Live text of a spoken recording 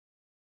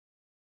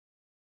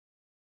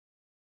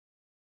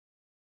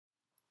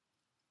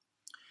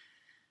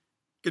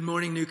Good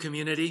morning, new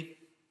community.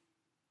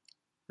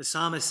 The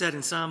psalmist said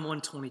in Psalm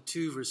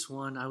 122, verse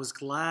 1, I was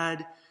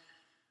glad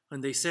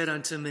when they said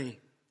unto me,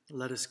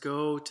 let us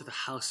go to the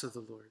house of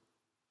the Lord.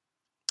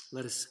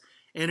 Let us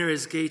enter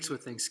his gates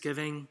with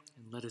thanksgiving,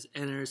 and let us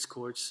enter his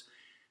courts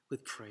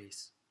with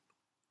praise.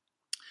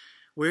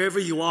 Wherever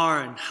you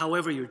are and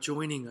however you're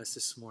joining us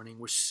this morning,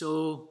 we're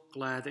so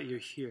glad that you're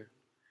here.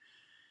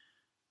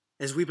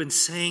 As we've been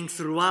saying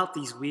throughout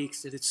these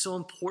weeks, that it's so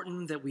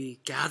important that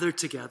we gather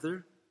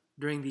together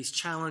during these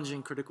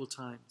challenging, critical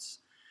times.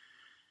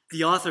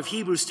 The author of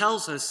Hebrews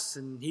tells us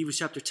in Hebrews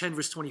chapter 10,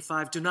 verse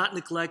 25, do not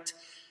neglect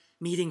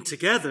meeting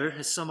together,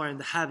 as some are in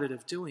the habit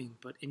of doing,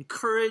 but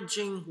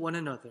encouraging one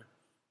another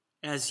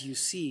as you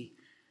see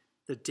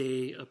the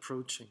day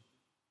approaching.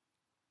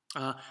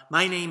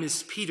 My name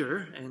is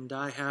Peter, and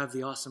I have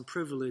the awesome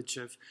privilege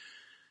of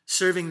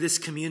serving this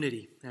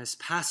community as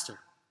pastor.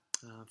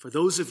 For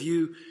those of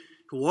you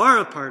who are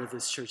a part of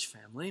this church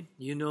family,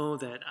 you know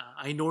that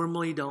I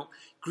normally don't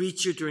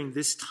greet you during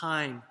this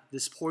time,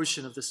 this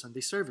portion of the Sunday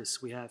service.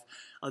 We have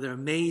other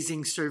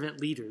amazing servant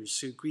leaders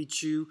who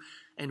greet you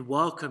and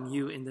welcome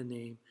you in the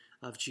name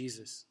of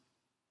Jesus.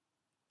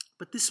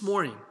 But this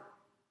morning,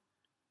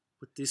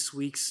 with this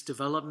week's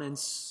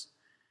developments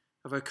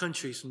of our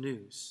country's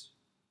news,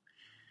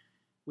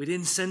 we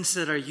didn't sense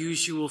that our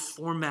usual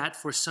format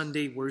for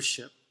Sunday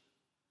worship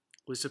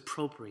was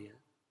appropriate.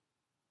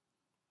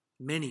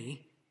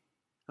 Many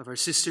of our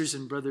sisters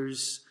and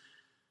brothers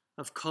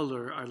of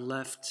color are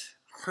left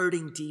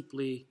hurting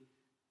deeply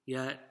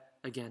yet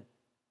again.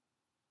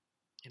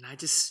 And I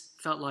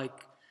just felt like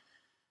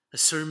a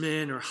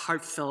sermon or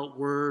heartfelt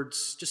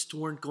words just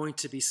weren't going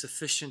to be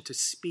sufficient to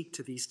speak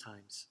to these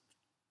times.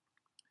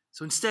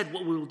 So instead,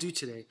 what we will do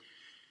today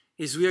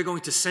is we are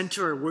going to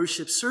center our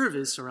worship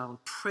service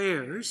around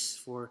prayers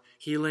for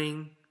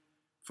healing,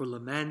 for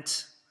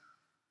lament,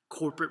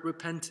 corporate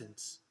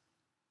repentance,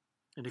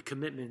 and a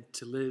commitment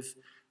to live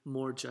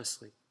more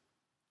justly.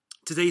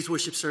 Today's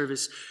worship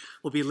service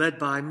will be led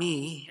by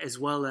me as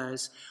well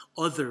as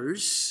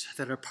others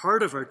that are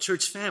part of our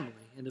church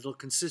family, and it'll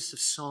consist of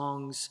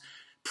songs,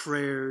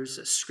 prayers,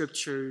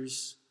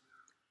 scriptures,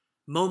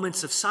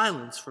 moments of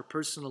silence for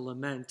personal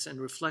lament and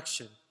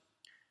reflection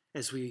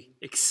as we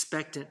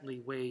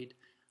expectantly wait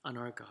on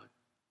our God.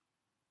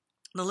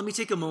 Now, let me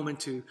take a moment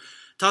to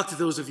talk to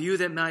those of you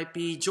that might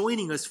be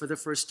joining us for the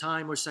first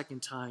time or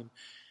second time,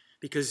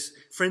 because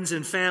friends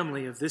and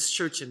family of this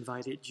church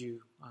invited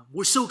you.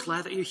 We're so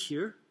glad that you're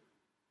here.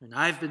 And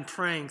I've been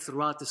praying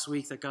throughout this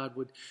week that God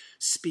would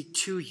speak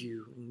to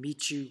you and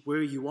meet you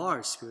where you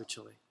are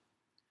spiritually.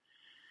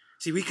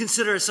 See, we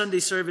consider our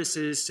Sunday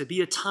services to be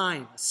a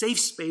time, a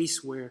safe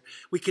space where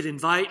we could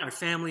invite our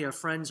family, our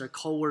friends, our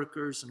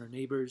coworkers, and our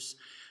neighbors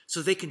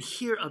so they can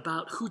hear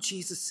about who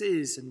Jesus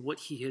is and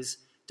what he has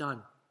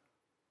done.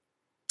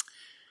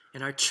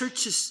 And our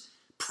church's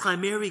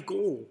primary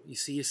goal, you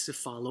see, is to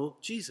follow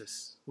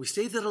Jesus. We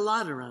say that a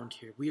lot around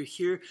here. We are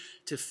here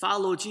to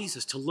follow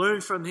Jesus, to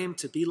learn from him,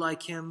 to be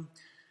like him.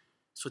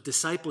 That's what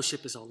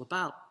discipleship is all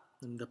about,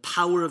 and the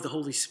power of the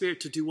Holy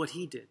Spirit to do what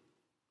he did.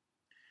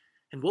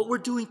 And what we're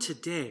doing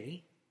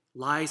today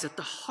lies at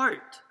the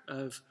heart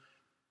of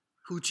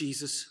who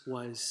Jesus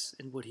was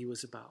and what he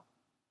was about.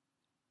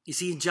 You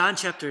see, in John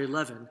chapter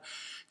 11,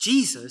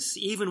 Jesus,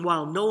 even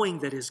while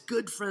knowing that his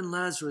good friend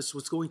Lazarus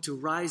was going to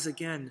rise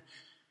again,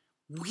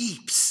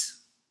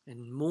 weeps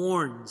and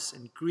mourns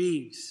and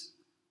grieves.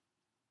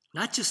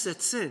 Not just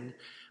at sin,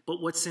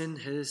 but what sin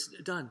has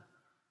done.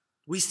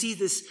 We see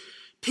this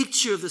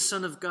picture of the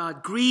Son of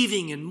God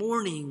grieving and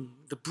mourning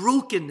the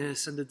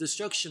brokenness and the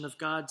destruction of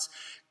God's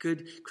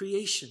good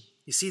creation.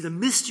 You see, the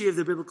mystery of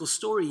the biblical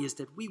story is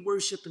that we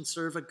worship and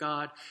serve a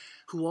God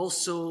who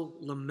also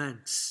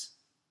laments.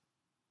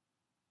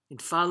 In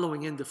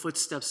following in the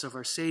footsteps of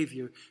our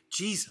Savior,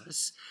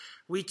 Jesus,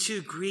 we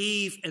too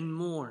grieve and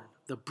mourn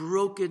the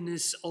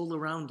brokenness all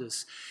around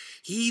us,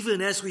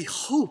 even as we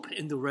hope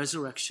in the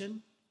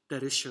resurrection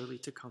that is surely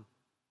to come.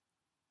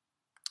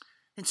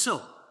 And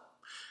so,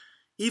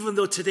 even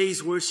though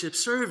today's worship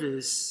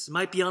service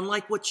might be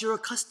unlike what you're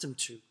accustomed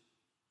to,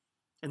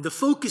 and the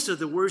focus of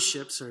the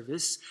worship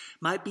service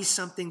might be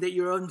something that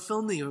you're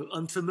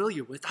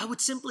unfamiliar with, I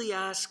would simply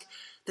ask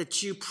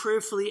that you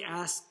prayerfully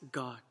ask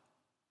God,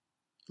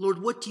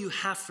 Lord, what do you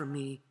have for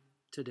me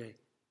today?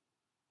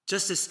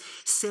 Just as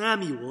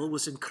Samuel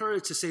was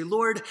encouraged to say,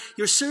 Lord,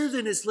 your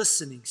servant is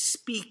listening.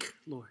 Speak,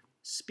 Lord.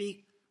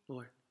 Speak,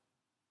 Lord.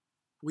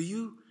 Will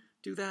you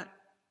do that?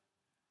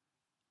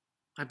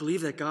 I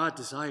believe that God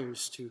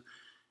desires to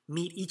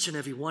meet each and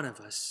every one of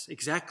us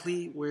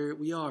exactly where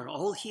we are.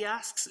 All he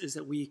asks is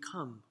that we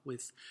come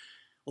with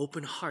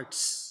open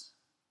hearts.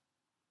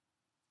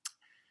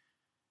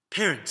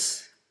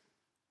 Parents,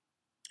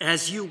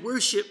 as you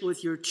worship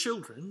with your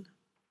children,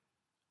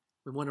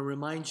 we want to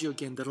remind you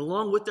again that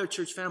along with our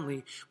church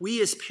family,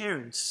 we as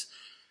parents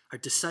are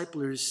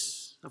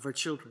disciplers of our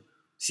children.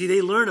 See,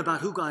 they learn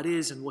about who God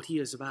is and what he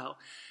is about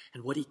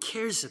and what he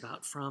cares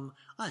about from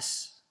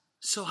us.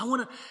 So I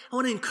want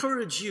to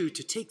encourage you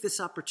to take this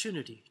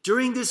opportunity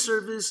during this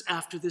service,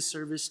 after this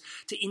service,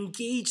 to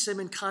engage them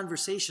in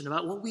conversation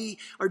about what we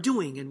are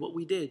doing and what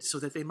we did so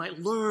that they might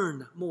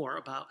learn more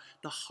about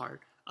the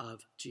heart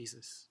of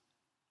Jesus.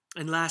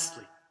 And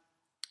lastly,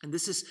 and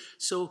this is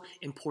so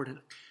important,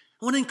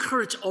 I want to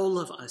encourage all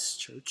of us,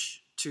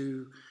 church,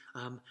 to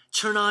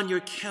turn on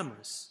your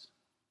cameras.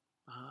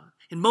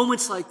 In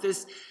moments like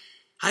this,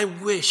 I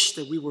wish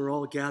that we were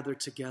all gathered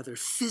together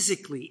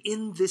physically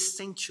in this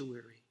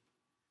sanctuary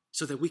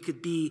so that we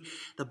could be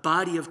the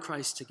body of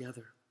Christ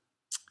together.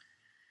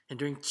 And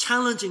during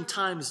challenging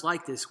times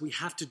like this, we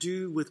have to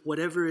do with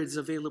whatever is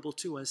available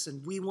to us.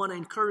 And we want to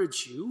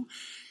encourage you,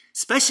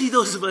 especially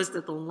those of us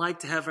that don't like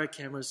to have our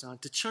cameras on,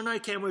 to turn our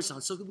cameras on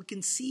so that we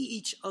can see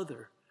each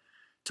other,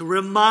 to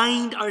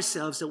remind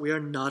ourselves that we are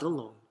not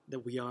alone,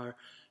 that we are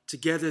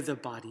together the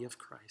body of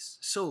Christ.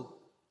 So,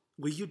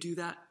 will you do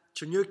that?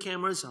 Turn your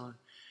cameras on.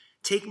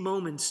 Take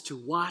moments to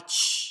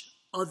watch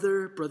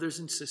other brothers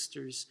and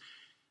sisters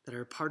that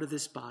are a part of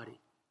this body,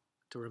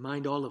 to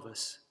remind all of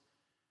us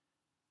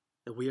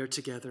that we are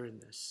together in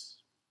this.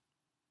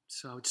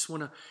 So I just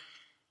want to,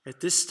 at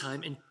this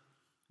time,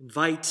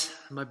 invite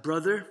my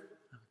brother,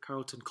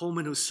 Carlton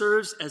Coleman, who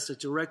serves as the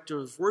director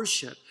of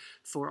worship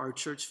for our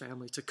church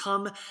family, to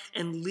come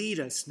and lead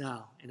us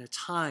now in a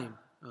time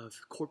of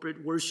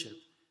corporate worship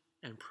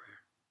and prayer.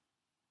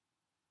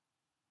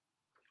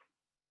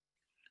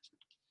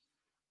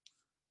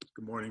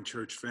 Good morning,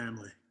 church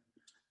family.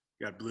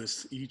 God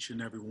bless each and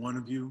every one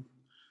of you.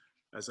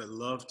 As I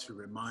love to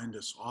remind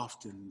us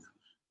often,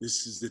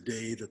 this is the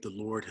day that the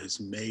Lord has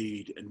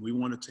made, and we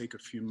want to take a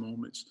few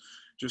moments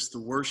just to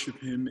worship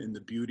him in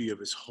the beauty of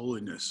his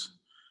holiness.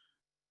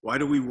 Why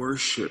do we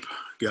worship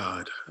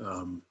God?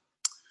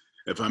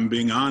 If I'm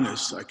being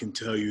honest, I can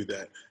tell you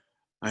that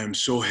I am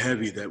so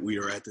heavy that we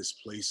are at this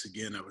place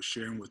again. I was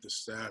sharing with the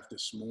staff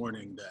this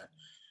morning that,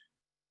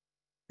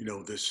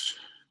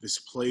 this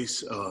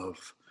place of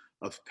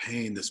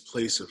pain, this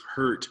place of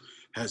hurt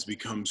has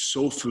become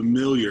so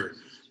familiar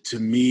to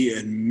me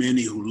and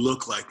many who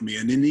look like me,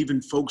 and then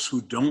even folks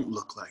who don't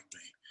look like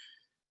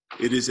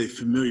me. It is a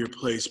familiar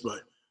place,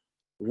 but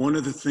one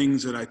of the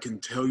things that I can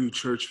tell you,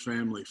 church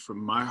family,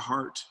 from my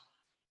heart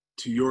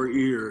to your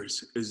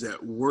ears is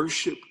that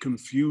worship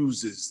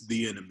confuses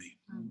the enemy.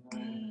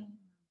 Okay.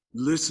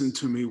 Listen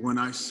to me when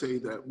I say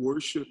that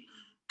worship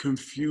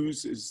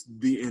confuses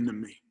the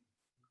enemy.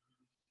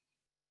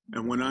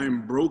 And when I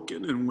am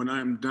broken and when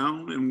I am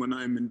down and when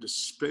I am in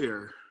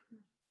despair,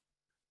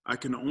 I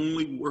can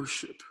only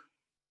worship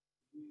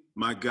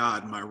my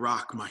God, my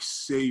rock, my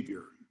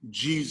Savior,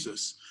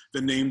 Jesus,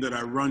 the name that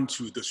I run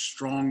to, the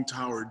strong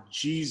tower,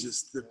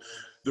 Jesus,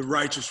 the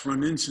righteous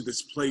run into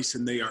this place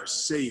and they are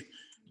safe,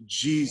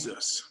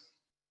 Jesus.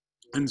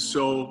 And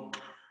so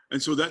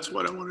that's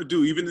what I want to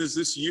do. Even as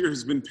this year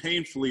has been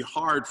painfully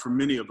hard for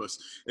many of us,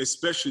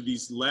 especially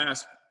these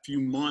last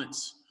few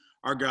months,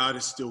 our God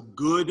is still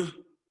good.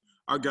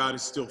 Our God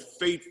is still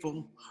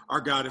faithful.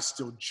 Our God is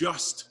still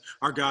just.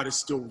 Our God is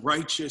still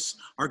righteous.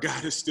 Our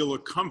God is still a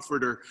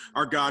comforter.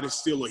 Our God is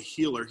still a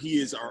healer.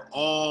 He is our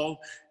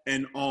all,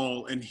 and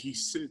he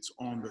sits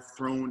on the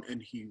throne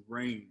and he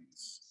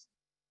reigns.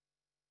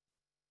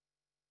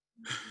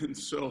 And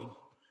so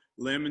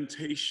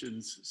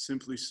Lamentations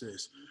simply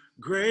says,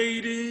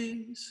 great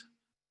is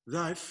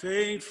thy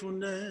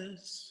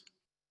faithfulness.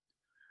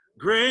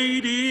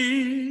 Great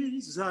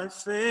is thy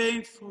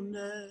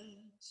faithfulness.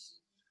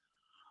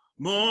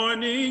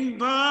 Morning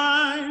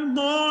by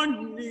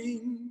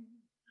morning,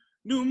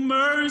 new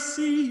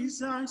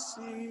mercies I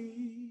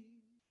see.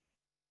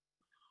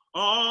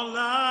 All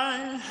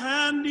I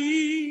have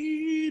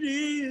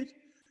needed,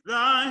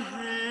 thy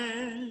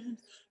hand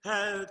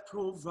hath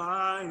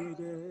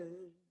provided.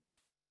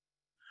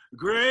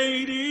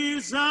 Great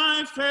is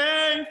thy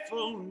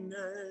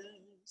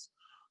faithfulness,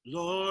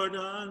 Lord,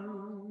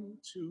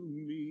 unto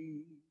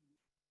me.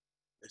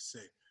 Let's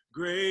say,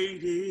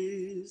 great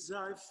is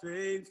thy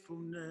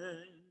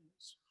faithfulness,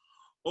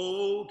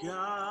 O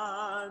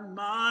God,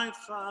 my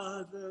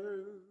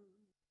Father.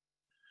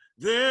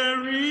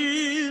 There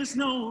is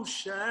no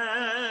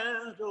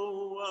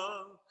shadow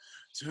of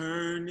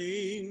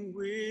turning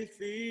with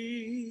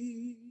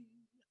thee.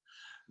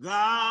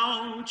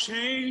 Thou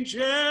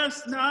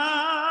changest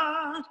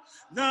not,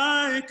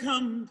 thy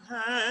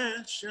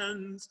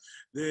compassions,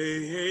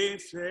 they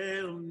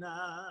fail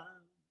not.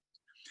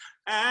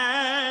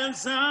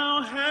 As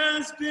thou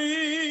hast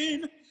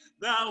been,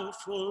 thou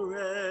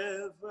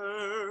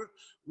forever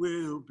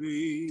will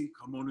be.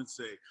 Come on and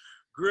say,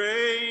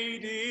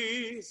 great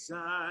is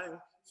thy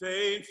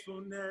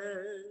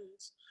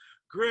faithfulness.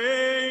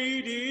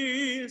 Great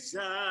is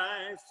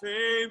thy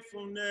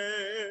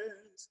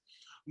faithfulness.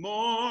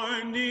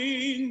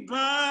 Morning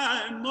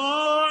by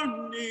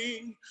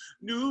morning,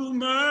 new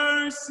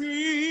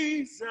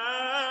mercies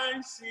I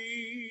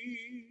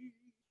see.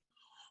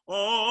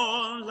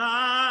 All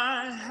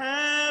I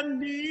have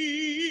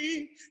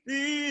needed,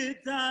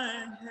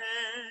 thy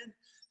hand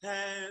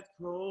hath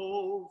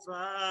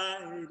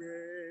provided.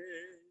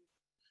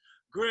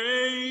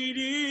 Great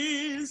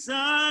is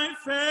thy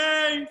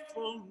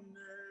faithfulness,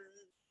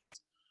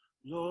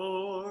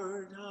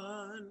 Lord,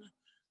 unto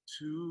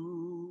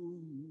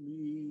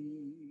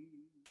me.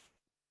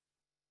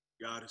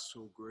 God is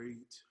so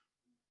great,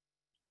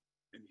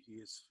 and he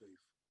is faithful.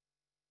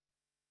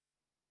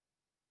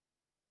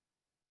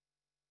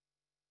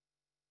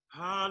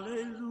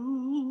 Hallelujah,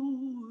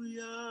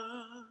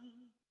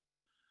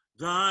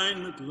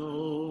 thine the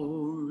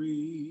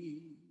glory.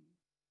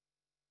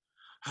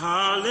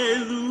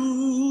 Hallelujah,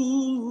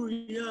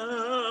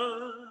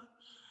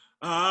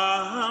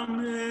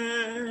 amen.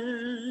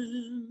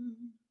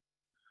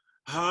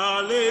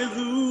 Hallelujah,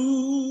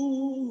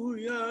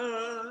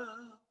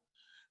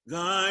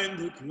 thine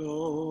the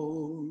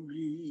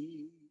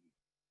glory.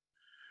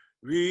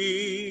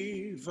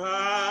 Revive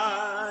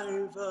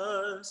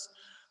us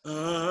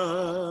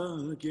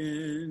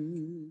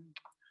again.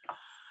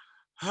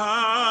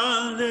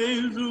 Hallelujah,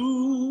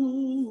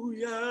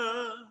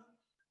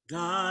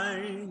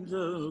 thine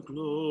the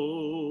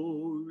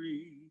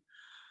glory.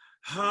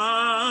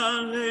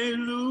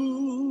 Hallelujah,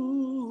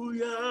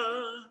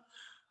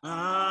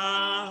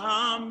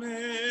 amen.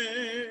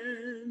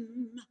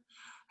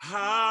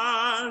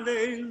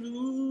 Hallelujah,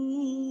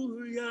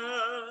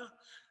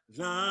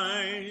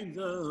 thine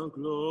the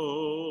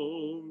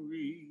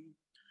glory.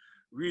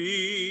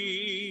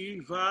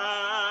 Revive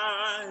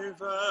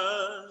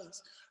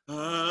us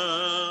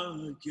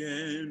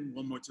again.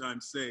 One more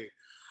time, say,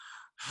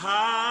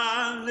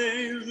 hallelujah,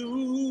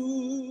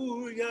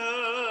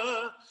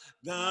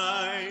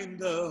 thine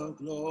the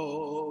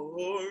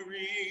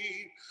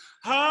glory.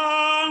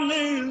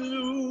 Hallelujah,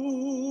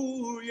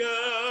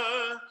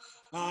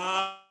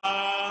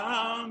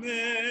 amen.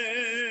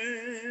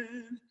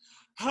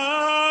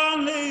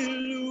 Hallelujah,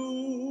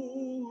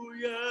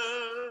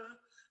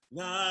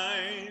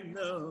 thine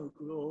the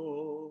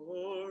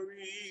glory.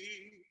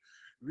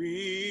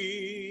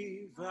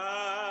 Revive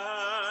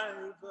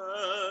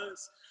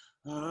us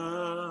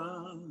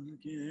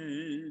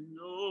again,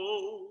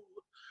 oh,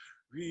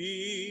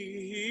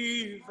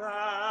 revive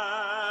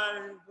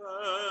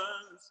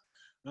us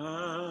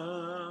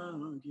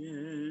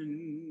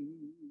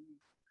again.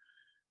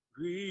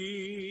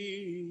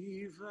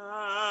 Revive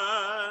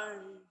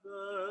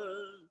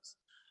us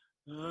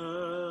again.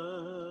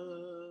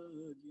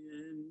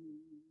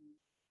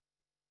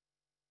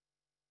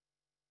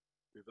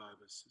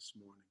 Revive us this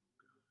morning,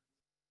 God.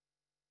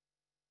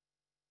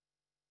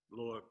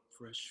 Lord,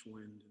 fresh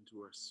wind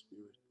into our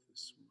spirit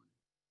this morning.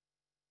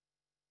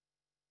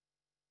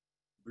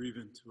 Breathe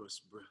into us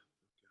breath,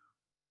 God.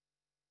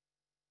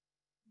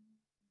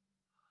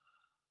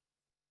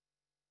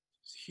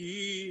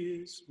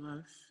 He is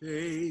my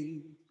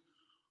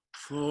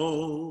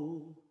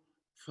faithful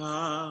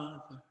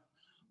Father,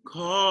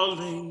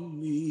 calling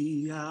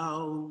me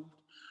out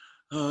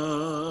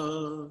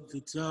of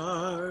the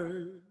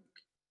dark.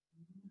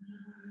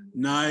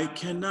 Night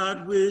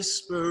cannot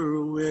whisper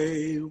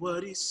away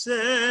what he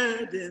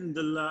said in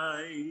the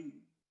light.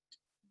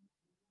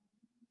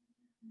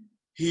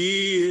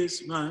 He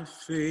is my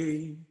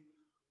faithful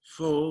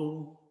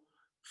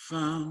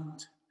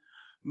fount,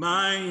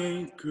 my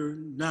anchor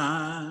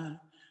not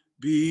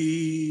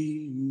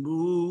be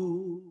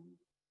moved.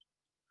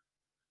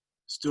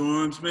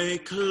 Storms may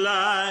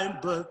collide,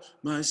 but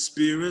my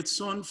spirit's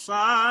on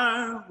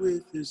fire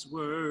with his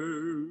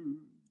word.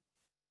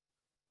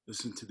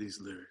 Listen to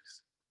these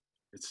lyrics.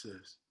 It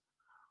says,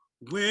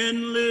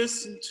 when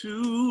listen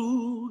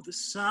to the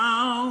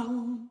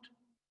sound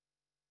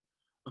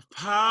of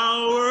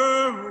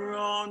power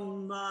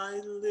on my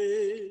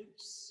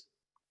lips,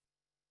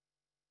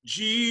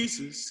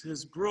 Jesus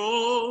has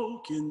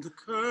broken the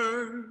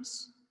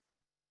curse,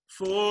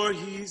 for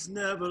he's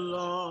never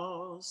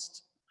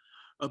lost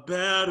a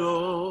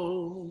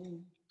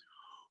battle.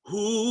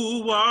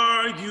 Who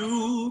are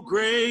you,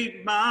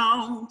 great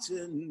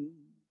mountain,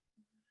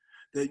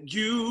 that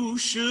you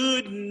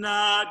should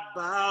not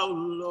bow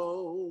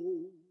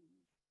low?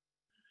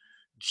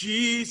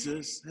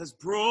 Jesus has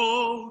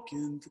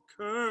broken the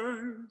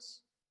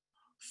curse,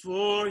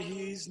 for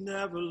he's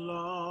never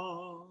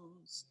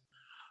lost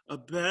a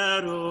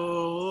battle.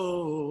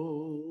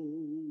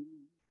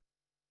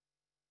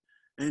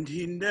 And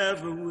he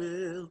never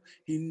will,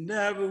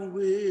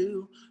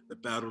 the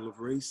battle of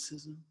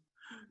racism.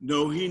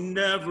 No, he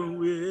never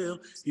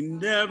will,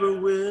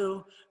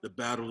 the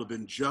battle of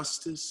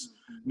injustice.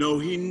 No,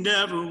 he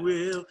never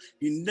will,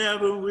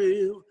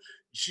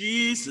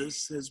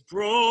 Jesus has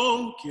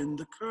broken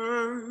the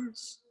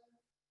curse,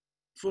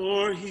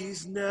 for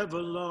he's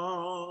never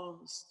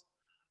lost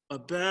a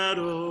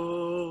battle.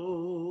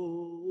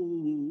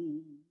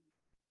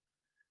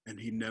 And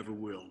he never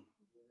will.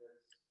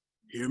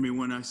 Hear me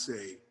when I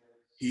say,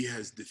 he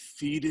has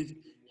defeated,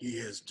 he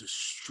has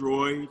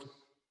destroyed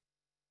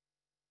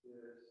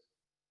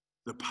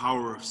the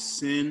power of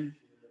sin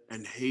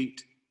and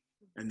hate,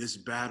 and this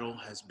battle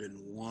has been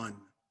won.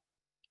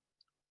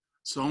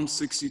 Psalm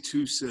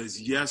 62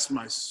 says, yes,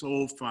 my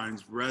soul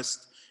finds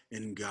rest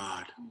in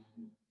God.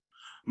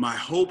 My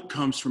hope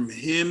comes from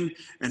him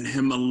and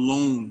him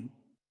alone.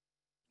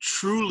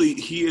 Truly,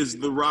 he is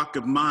the rock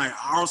of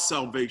our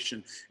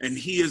salvation, and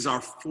he is our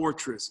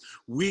fortress.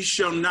 We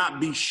shall not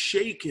be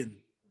shaken.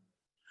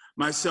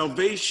 My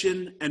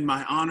salvation and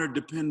my honor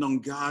depend on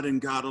God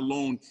and God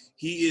alone.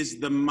 He is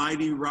the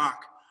mighty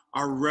rock,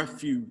 our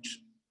refuge.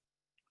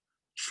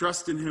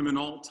 Trust in him in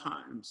all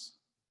times.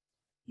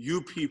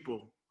 You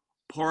people,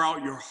 pour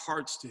out your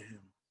hearts to him,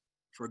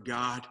 for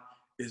God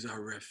is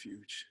our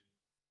refuge.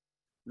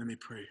 Let me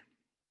pray.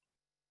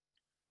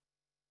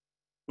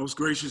 Most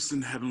gracious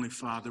and heavenly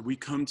Father, we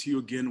come to you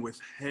again with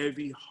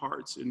heavy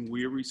hearts and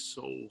weary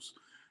souls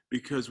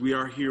because we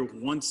are here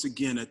once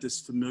again at this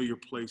familiar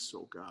place,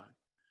 oh God.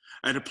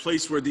 At a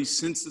place where these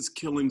senseless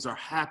killings are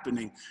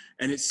happening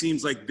and it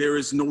seems like there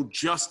is no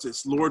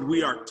justice. Lord,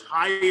 we are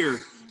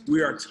tired.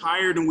 We are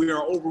tired and we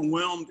are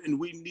overwhelmed and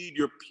we need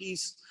your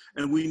peace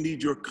and we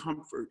need your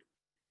comfort.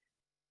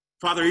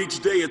 Father, each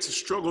day it's a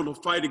struggle to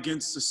fight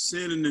against the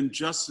sin and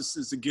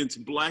injustices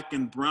against Black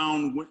and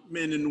brown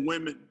men and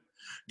women.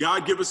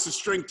 God, give us the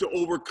strength to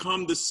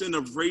overcome the sin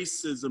of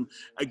racism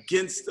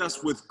against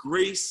us with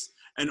grace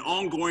and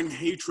ongoing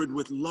hatred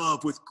with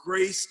love, with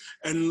grace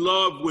and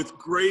love, with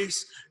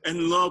grace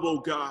and love, oh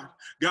God.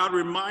 God,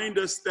 remind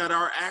us that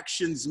our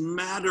actions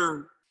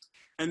matter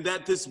and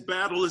that this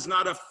battle is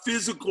not a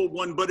physical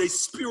one, but a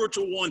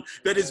spiritual one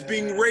that is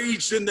being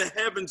raged in the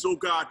heavens, oh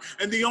God.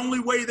 And the only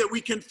way that we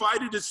can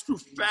fight it is through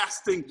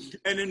fasting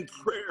and in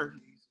prayer.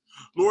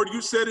 Lord,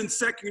 you said in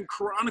 2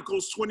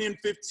 Chronicles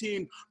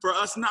 20:15, for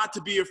us not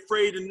to be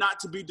afraid and not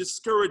to be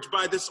discouraged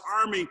by this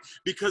army,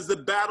 because the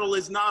battle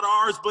is not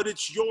ours, but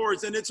it's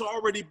yours, and it's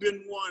already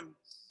been won.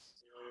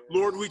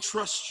 Lord, we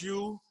trust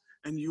you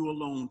and you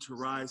alone to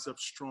rise up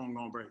strong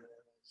on behalf.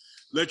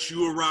 Let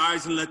you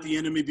arise and let the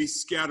enemy be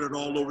scattered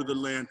all over the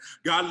land.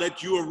 God,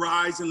 let you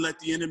arise and let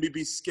the enemy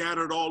be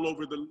scattered all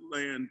over the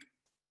land.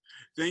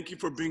 Thank you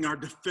for being our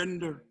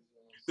defender.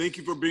 Thank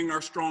you for being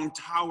our strong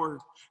tower.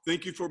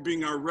 Thank you for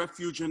being our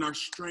refuge and our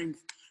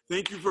strength.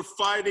 Thank you for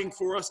fighting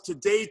for us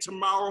today,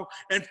 tomorrow,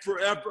 and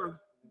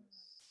forever.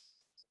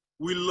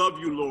 We love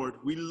you, Lord.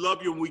 We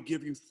love you and we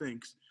give you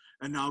thanks.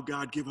 And now,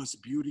 God, give us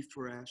beauty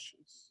for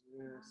ashes.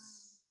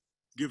 Yes.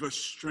 Give us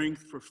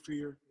strength for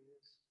fear.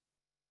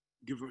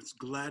 Give us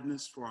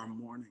gladness for our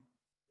mourning.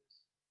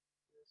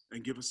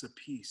 And give us a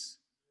peace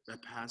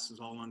that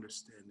passes all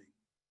understanding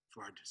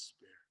for our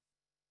despair.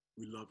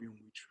 We love you and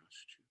we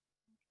trust you.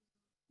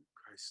 In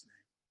Christ's name,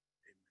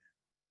 amen.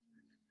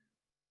 Amen.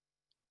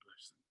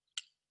 Bless them.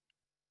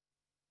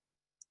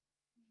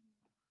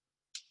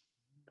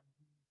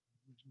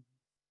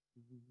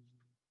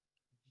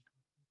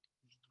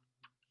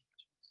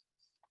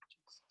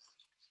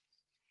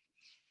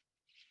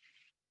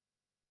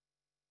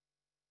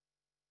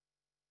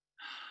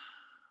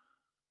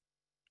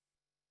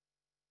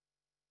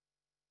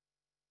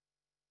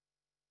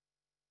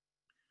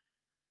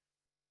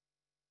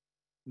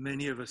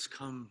 Many of us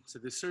come to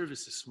the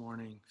service this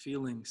morning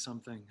feeling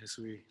something as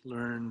we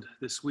learned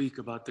this week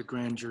about the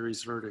grand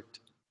jury's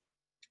verdict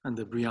on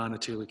the Breonna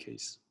Taylor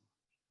case.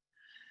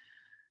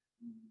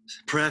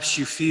 Perhaps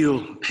you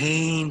feel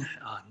pain,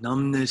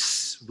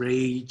 numbness,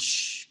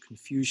 rage,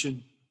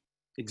 confusion,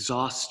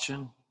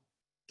 exhaustion,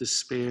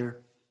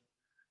 despair,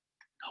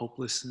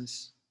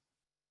 hopelessness,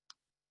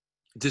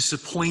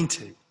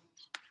 disappointed,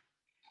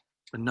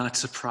 but not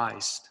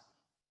surprised.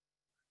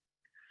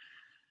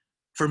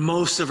 For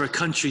most of our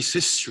country's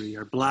history,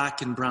 our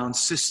Black and brown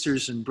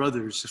sisters and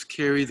brothers have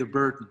carried the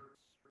burden,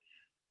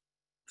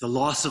 the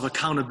loss of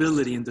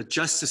accountability in the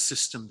justice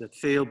system that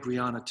failed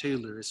Breonna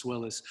Taylor, as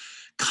well as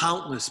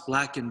countless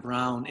Black and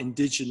brown,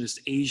 Indigenous,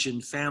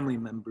 Asian family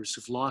members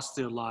who've lost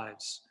their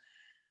lives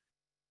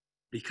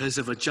because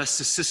of a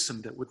justice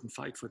system that wouldn't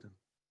fight for them.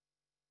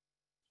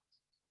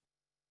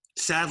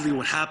 Sadly,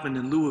 what happened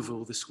in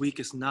Louisville this week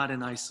is not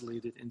an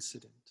isolated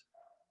incident.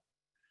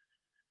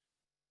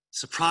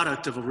 It's a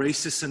product of a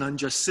racist and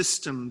unjust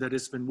system that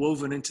has been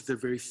woven into the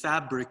very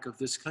fabric of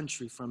this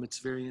country from its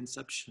very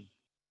inception.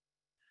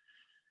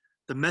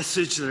 The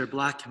message that our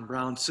Black and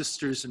brown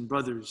sisters and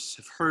brothers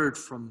have heard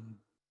from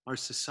our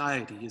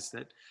society is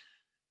that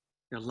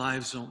their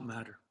lives don't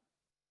matter.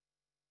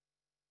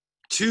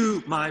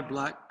 To my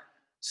Black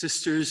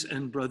sisters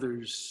and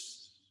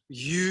brothers,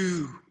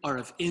 you are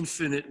of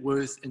infinite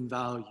worth and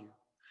value.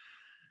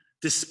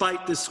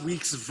 Despite this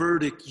week's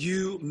verdict,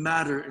 you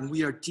matter, and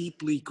we are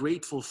deeply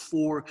grateful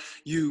for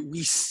you.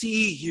 We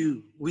see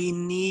you. We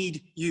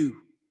need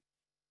you.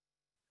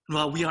 And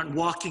while we aren't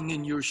walking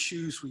in your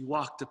shoes, we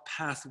walk the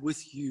path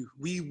with you.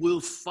 We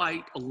will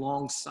fight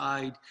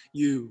alongside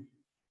you.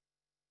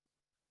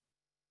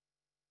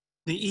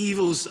 The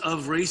evils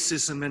of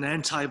racism and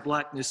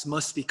anti-Blackness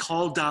must be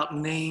called out,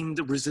 named,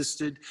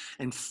 resisted,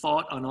 and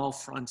fought on all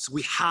fronts.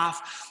 We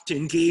have to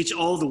engage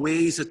all the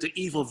ways that the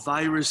evil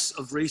virus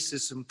of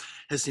racism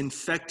has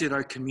infected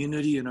our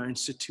community and our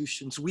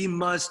institutions. We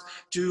must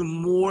do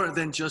more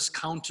than just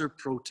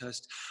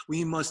counter-protest.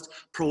 We must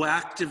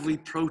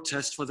proactively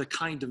protest for the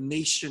kind of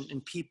nation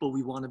and people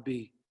we want to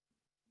be.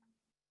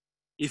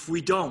 If we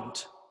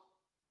don't,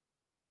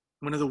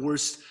 one of the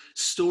worst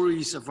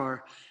stories of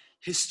our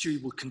History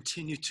will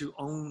continue to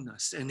own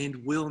us, and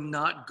it will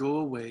not go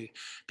away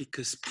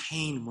because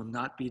pain will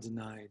not be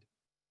denied.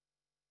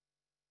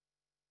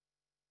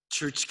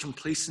 Church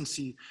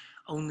complacency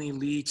only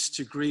leads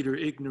to greater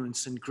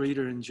ignorance and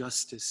greater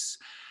injustice.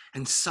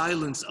 And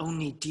silence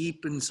only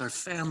deepens our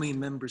family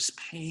members'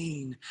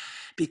 pain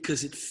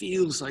because it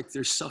feels like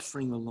they're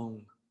suffering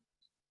alone.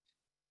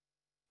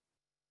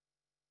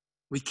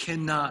 We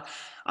cannot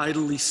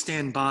idly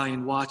stand by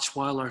and watch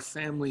while our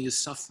family is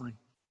suffering.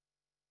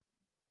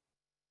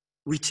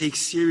 We take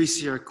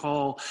seriously our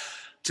call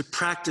to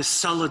practice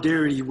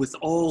solidarity with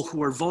all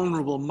who are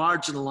vulnerable,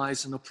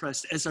 marginalized, and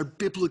oppressed, as our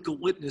biblical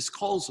witness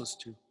calls us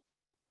to.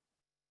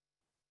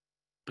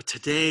 But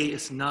today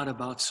is not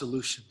about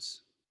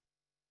solutions.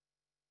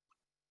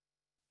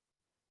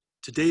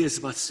 Today is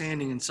about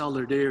standing in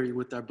solidarity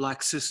with our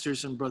Black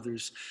sisters and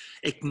brothers,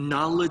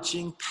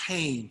 acknowledging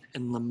pain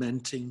and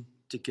lamenting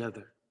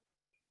together.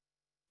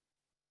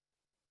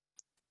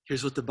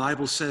 Here's what the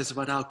Bible says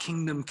about how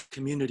kingdom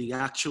community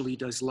actually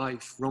does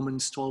life.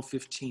 Romans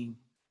 12:15.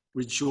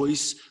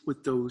 Rejoice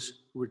with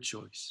those who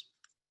rejoice,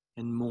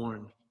 and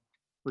mourn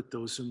with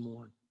those who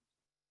mourn.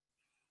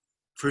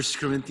 1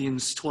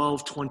 Corinthians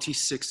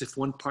 12:26. If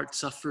one part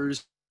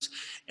suffers,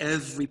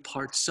 every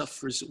part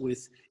suffers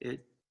with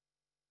it.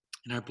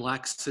 And our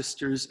Black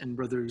sisters and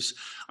brothers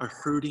are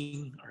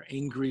hurting, are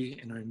angry,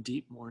 and are in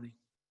deep mourning.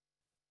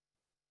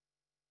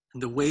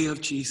 And the way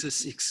of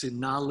Jesus is to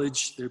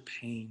acknowledge their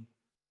pain,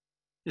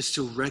 is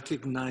to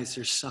recognize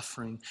their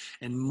suffering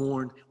and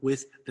mourn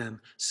with them,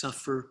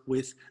 suffer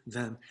with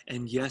them.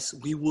 And yes,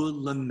 we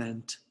will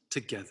lament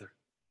together.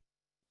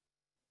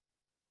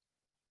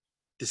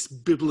 This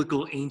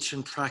biblical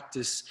ancient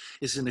practice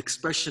is an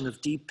expression of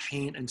deep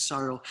pain and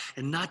sorrow,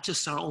 and not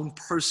just our own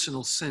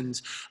personal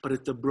sins, but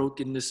at the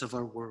brokenness of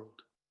our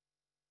world.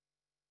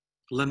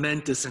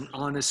 Lament is an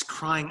honest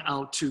crying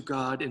out to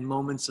God in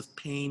moments of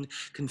pain,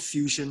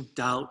 confusion,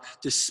 doubt,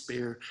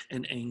 despair,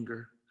 and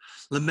anger.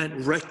 Lament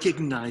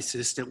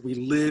recognizes that we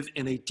live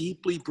in a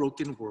deeply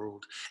broken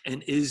world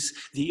and is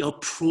the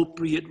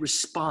appropriate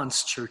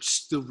response,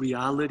 church, to the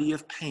reality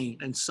of pain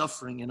and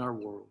suffering in our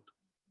world.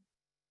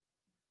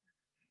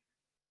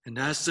 And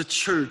as the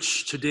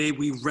church, today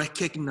we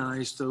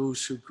recognize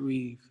those who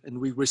grieve and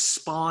we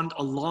respond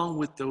along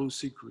with those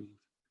who grieve.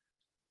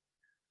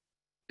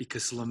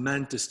 Because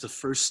lament is the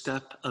first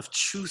step of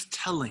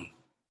truth-telling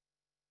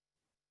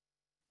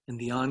in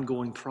the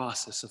ongoing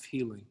process of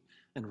healing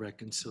and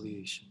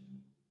reconciliation.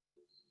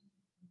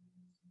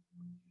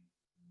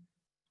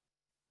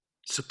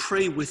 So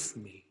pray with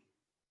me.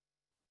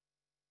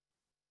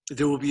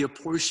 There will be a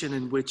portion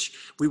in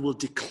which we will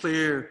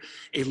declare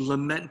a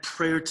lament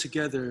prayer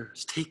together,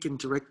 taken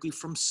directly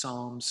from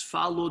Psalms,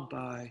 followed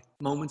by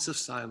moments of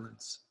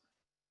silence.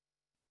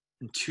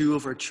 And two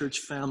of our church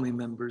family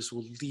members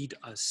will lead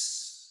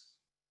us.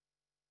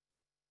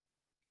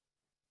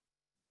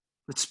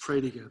 Let's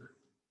pray together.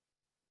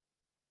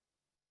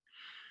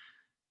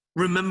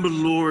 Remember,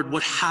 Lord,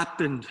 what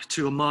happened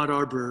to Ahmaud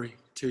Arbery,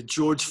 to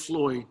George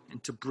Floyd,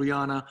 and to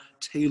Breonna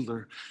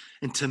Taylor,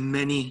 and to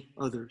many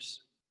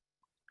others.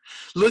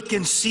 Look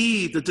and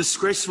see the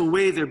disgraceful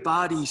way their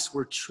bodies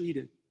were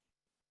treated.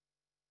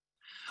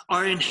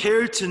 Our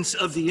inheritance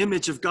of the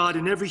image of God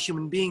in every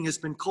human being has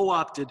been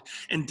co-opted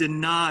and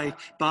denied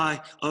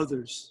by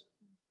others.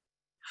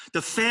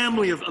 The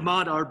family of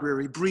Ahmaud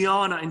Arbery,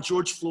 Breonna, and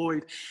George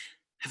Floyd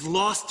have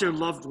lost their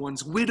loved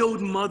ones.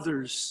 Widowed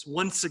mothers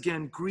once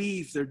again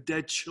grieve their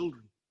dead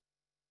children.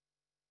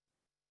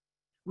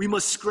 We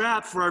must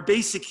scrap for our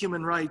basic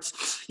human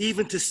rights,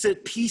 even to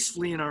sit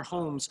peacefully in our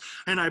homes,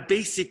 and our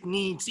basic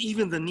needs,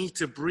 even the need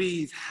to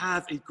breathe,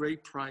 have a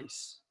great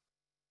price.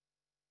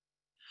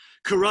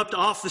 Corrupt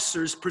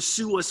officers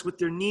pursue us with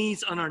their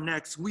knees on our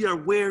necks. We are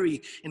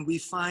weary and we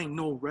find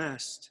no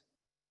rest.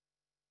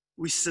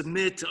 We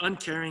submit to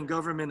uncaring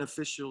government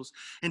officials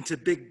and to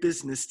big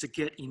business to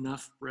get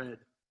enough bread.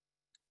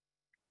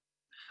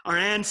 Our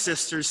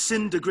ancestors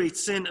sinned the great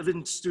sin of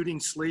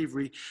instituting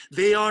slavery.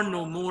 They are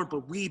no more,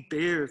 but we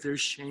bear their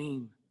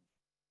shame.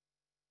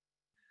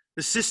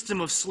 The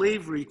system of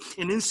slavery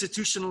and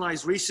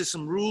institutionalized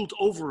racism ruled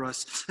over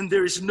us, and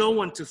there is no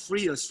one to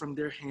free us from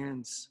their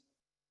hands.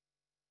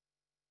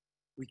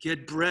 We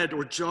get bread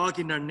or jog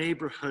in our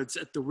neighborhoods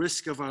at the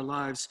risk of our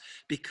lives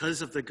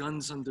because of the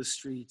guns on the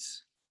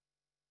streets.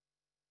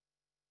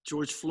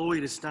 George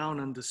Floyd is down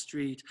on the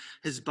street,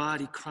 his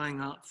body crying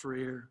out for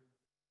air.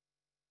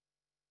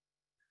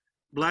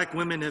 Black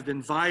women have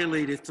been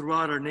violated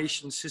throughout our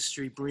nation's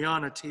history.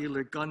 Breonna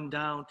Taylor gunned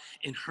down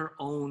in her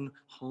own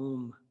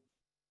home.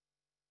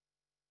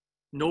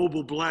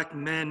 Noble Black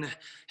men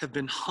have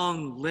been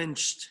hung,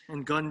 lynched,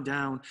 and gunned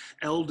down.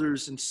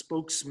 Elders and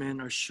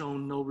spokesmen are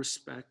shown no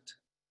respect.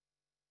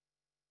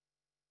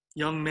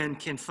 Young men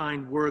can't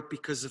find work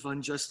because of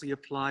unjustly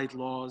applied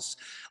laws,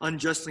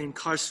 unjustly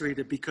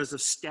incarcerated because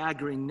of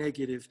staggering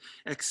negative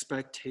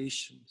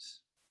expectations.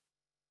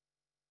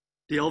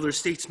 The elder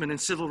statesmen and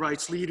civil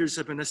rights leaders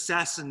have been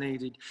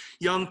assassinated.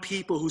 Young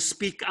people who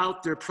speak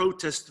out their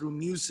protest through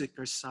music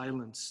are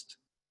silenced.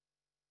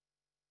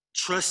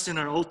 Trust in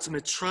our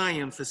ultimate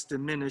triumph has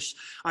diminished.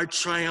 Our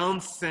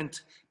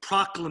triumphant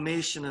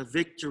proclamation of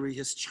victory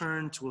has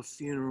turned to a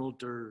funeral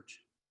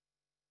dirge.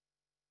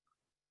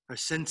 Our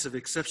sense of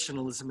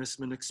exceptionalism has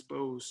been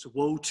exposed.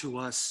 Woe to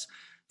us,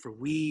 for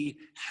we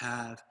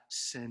have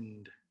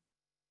sinned.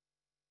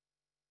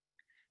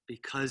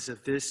 Because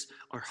of this,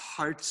 our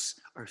hearts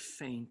are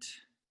faint.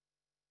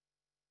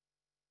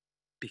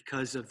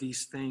 Because of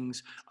these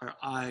things, our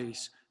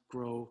eyes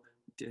grow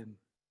dim.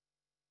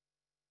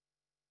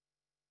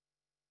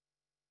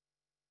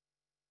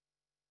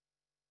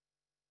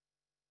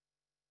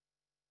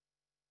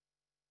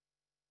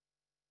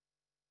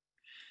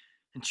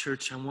 And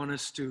church, I want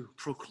us to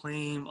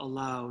proclaim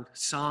aloud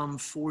Psalm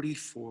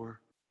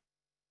 44,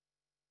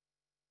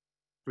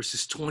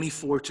 verses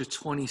 24 to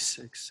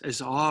 26,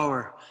 as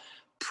our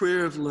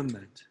prayer of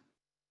lament,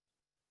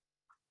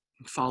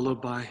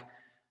 followed by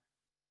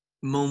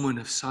a moment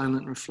of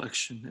silent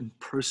reflection and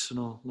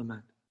personal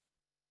lament.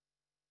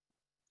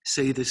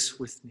 Say this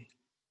with me.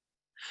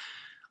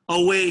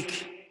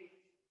 Awake!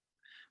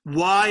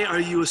 Why are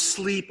you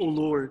asleep, O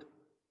Lord?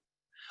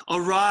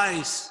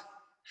 Arise!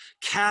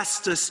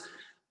 Cast us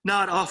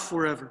not off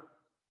forever.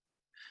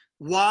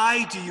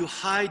 Why do you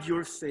hide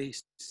your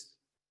face,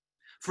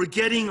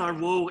 forgetting our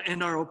woe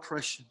and our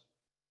oppression?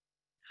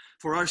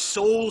 For our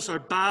souls are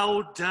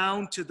bowed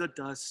down to the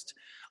dust,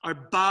 our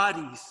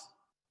bodies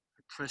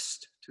are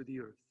pressed to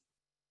the earth.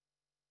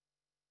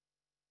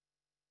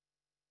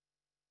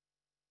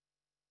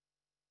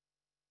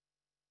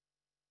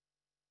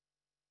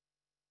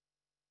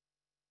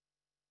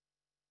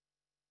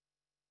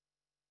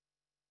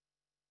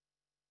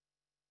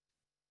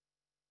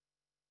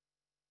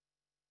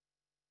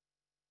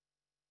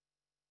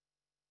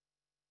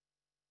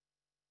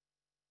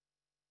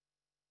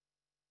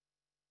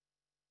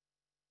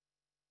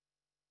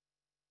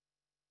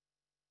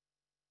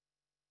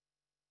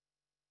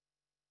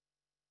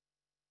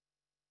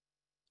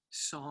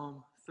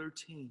 Psalm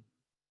 13.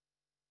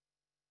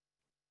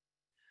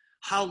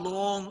 How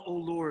long, O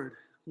Lord,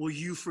 will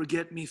you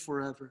forget me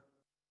forever?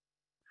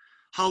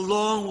 How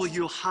long will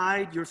you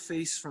hide your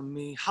face from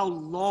me? How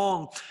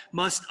long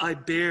must I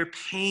bear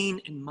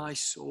pain in my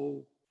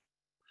soul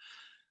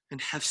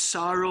and have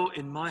sorrow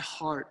in my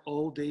heart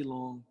all day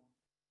long?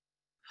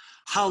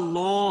 How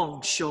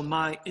long shall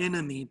my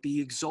enemy be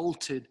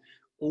exalted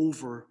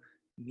over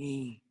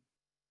me?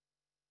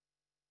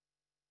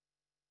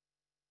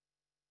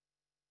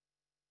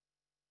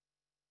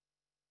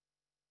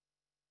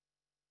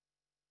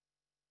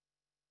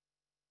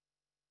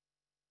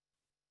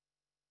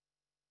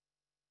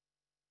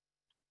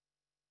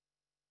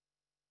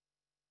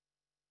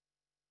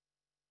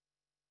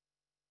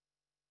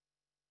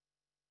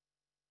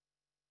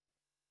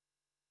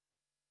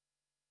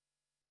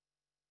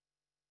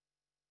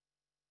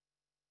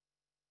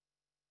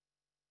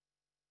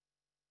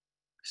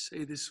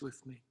 Say this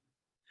with me.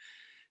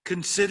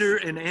 Consider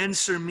and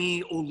answer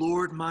me, O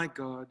Lord my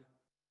God.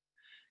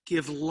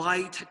 Give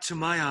light to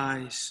my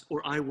eyes,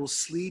 or I will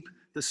sleep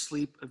the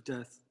sleep of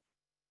death.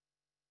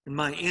 And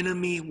my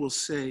enemy will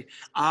say,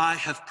 I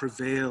have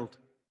prevailed.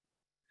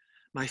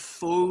 My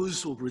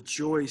foes will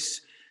rejoice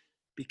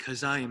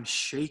because I am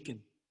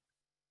shaken.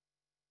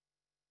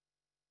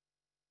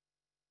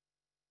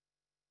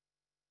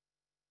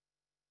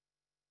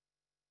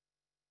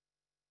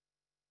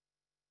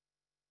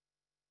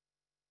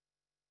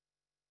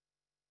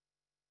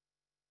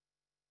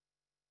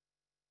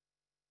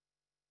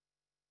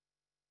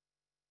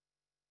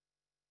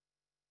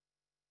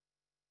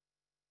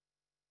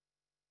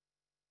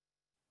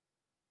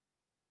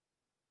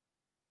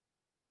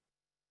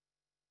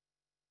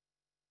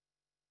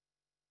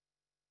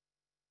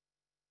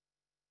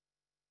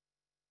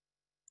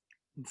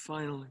 And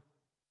finally,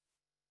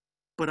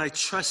 but I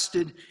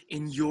trusted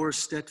in your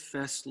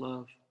steadfast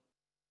love.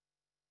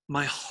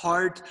 My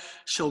heart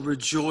shall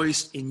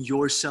rejoice in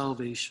your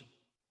salvation.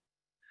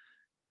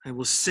 I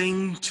will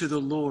sing to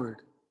the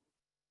Lord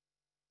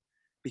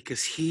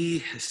because he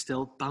has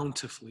dealt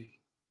bountifully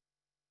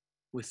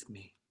with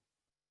me.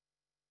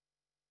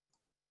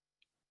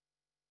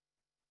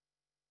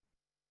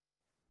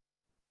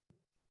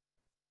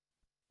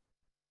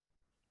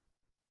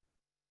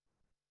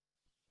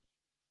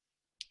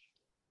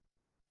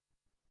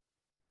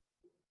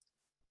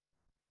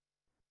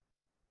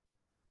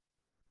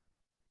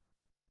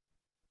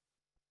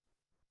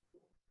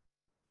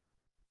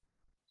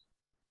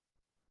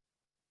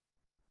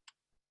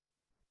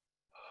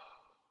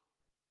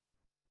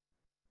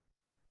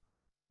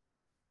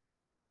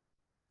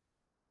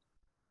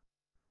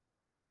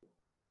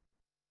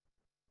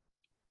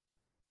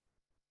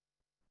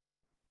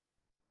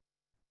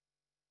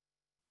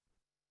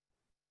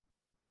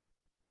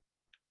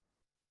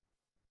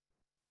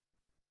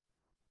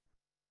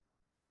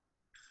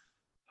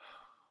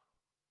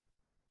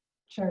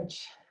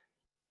 Church,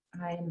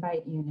 I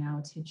invite you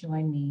now to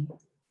join me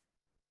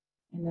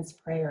in this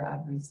prayer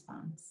of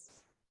response.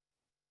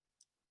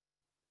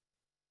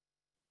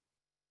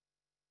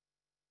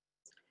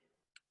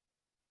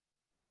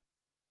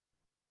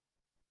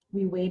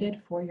 We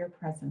waited for your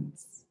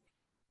presence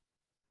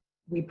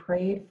We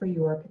prayed for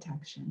your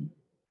protection.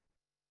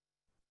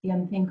 The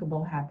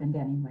unthinkable happened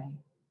anyway.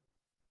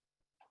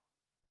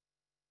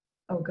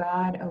 Oh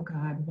God,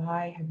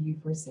 why have you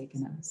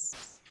forsaken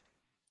us?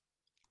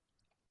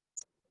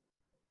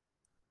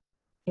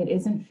 It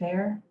isn't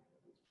fair.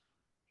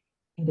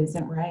 It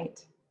isn't right.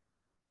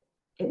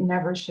 It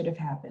never should have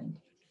happened.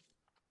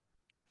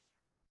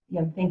 The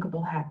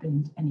unthinkable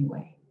happened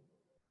anyway.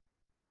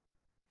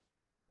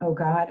 Oh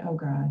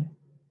God,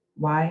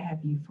 why have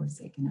you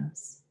forsaken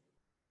us?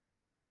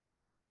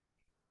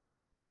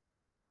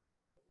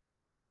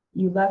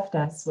 You left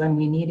us when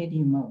we needed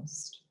you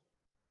most.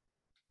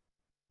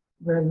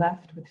 We're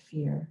left with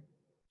fear.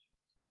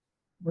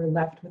 We're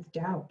left with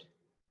doubt.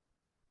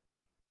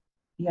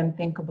 The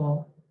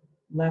unthinkable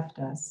left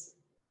us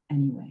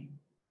anyway.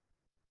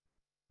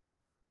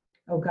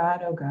 Oh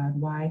God,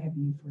 why have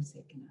you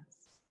forsaken us?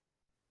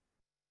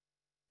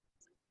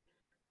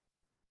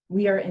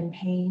 We are in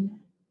pain,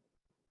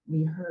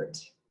 we hurt,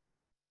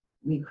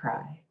 we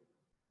cry.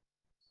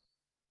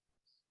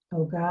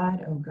 Oh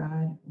God,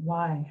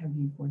 why have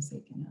you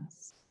forsaken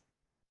us?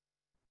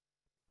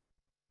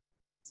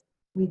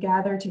 We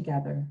gather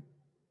together.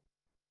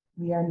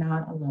 We are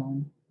not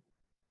alone.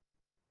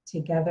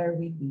 Together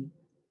we weep.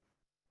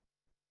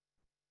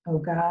 Oh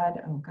God,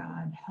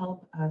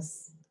 help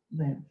us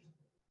live.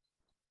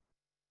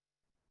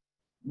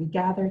 We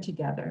gather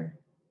together.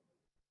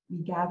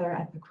 We gather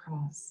at the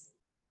cross.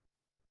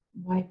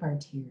 Wipe our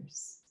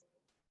tears.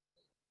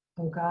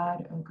 Oh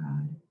God,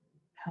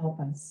 help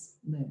us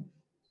live.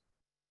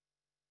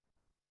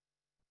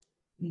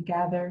 We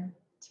gather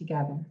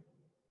together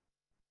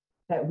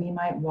that we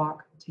might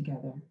walk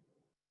together,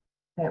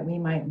 that we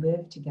might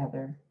live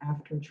together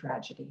after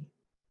tragedy.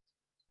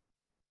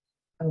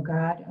 Oh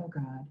God,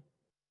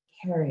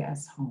 carry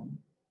us home.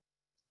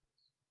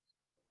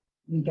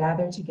 We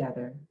gather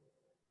together.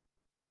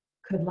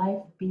 Could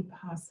life be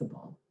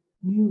possible,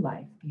 new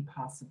life be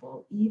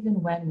possible,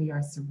 even when we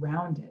are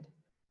surrounded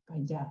by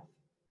death?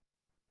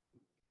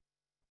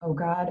 Oh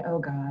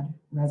God,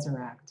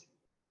 resurrect.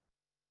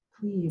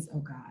 Please, oh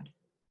God,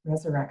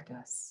 resurrect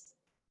us.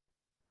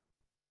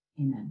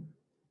 Amen.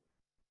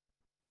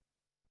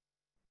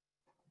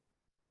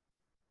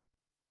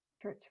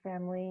 Church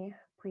family,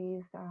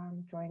 please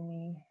join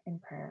me in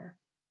prayer.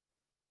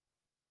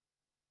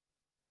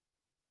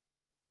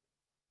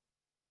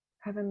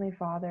 Heavenly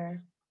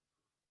Father,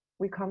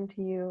 we come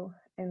to you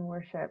in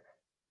worship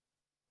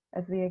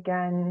as we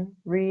again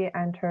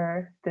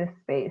re-enter this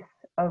space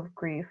of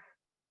grief,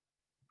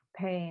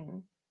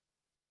 pain,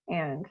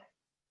 and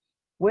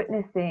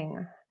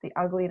witnessing the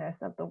ugliness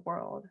of the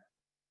world.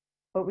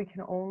 But we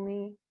can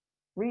only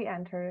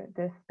re-enter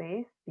this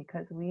space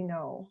because we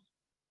know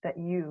that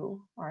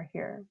you are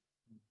here.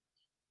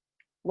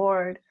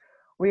 Lord,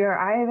 we are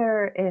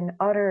either in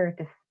utter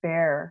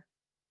despair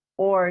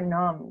or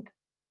numbed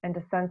and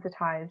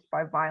desensitized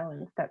by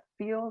violence that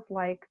feels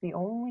like the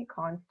only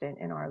constant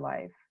in our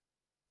life.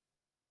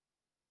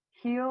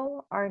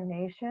 Heal our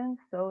nation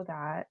so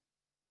that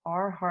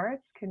our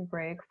hearts can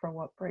break for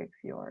what breaks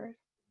yours.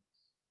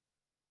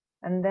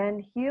 And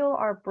then heal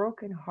our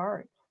broken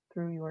hearts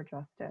through your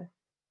justice.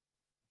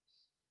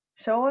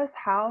 Show us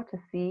how to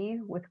see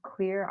with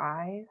clear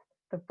eyes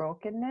the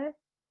brokenness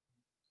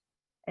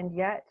and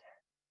yet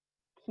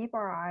keep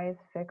our eyes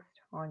fixed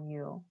on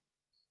you.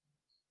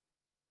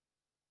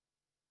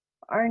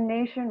 Our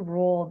nation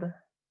ruled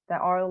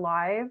that our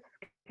lives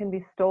can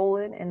be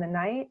stolen in the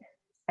night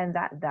and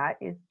that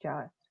is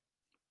just.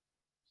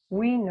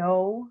 We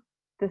know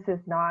this is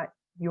not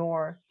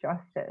your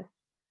justice,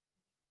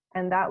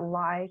 and that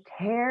lie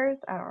tears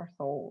at our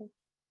souls.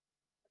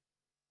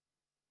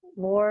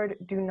 Lord,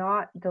 do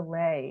not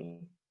delay.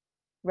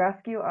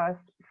 Rescue us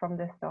from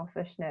this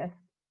selfishness,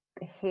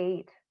 the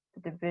hate,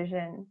 the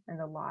division, and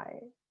the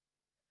lies.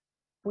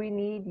 We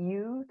need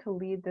you to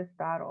lead this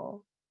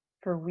battle,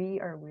 for we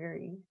are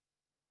weary.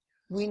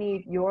 We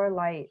need your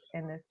light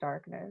in this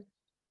darkness.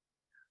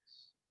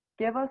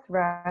 Give us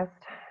rest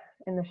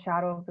in the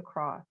shadow of the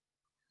cross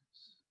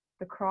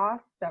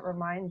that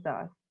reminds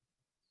us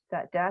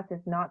that death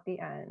is not the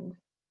end,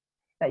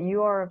 that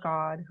you are a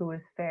God who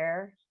is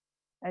fair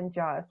and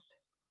just,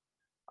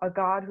 a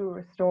God who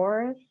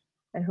restores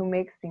and who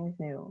makes things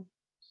new.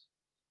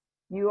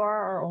 You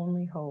are our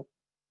only hope.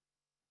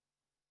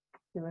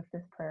 We lift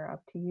this prayer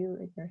up to you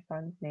in your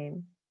Son's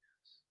name.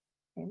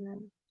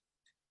 Amen.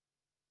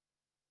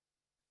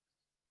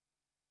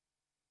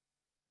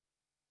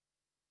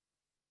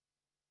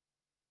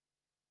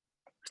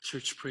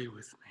 Church, pray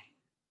with me.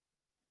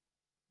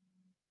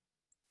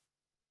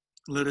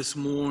 Let us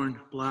mourn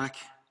Black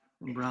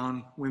and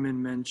brown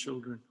women, men,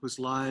 children, whose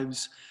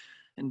lives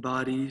and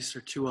bodies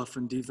are too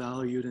often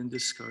devalued and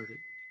discarded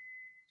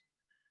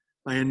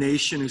by a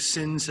nation whose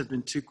sins have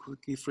been too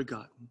quickly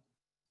forgotten.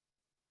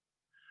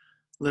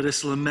 Let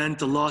us lament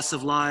the loss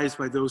of lives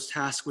by those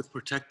tasked with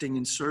protecting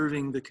and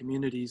serving the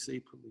communities they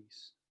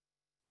police.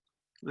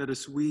 Let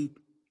us weep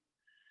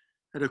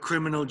at a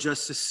criminal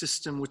justice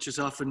system which is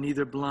often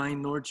neither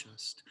blind nor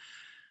just,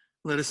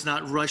 Let us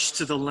not rush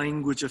to the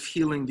language of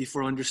healing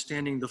before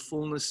understanding the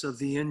fullness of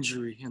the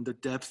injury and the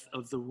depth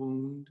of the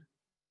wound.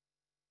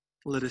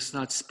 Let us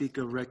not speak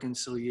of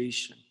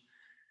reconciliation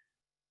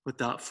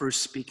without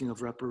first speaking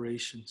of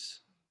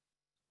reparations.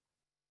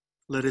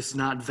 Let us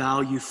not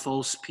value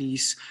false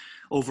peace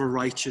over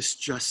righteous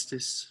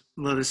justice.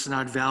 Let us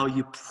not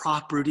value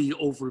property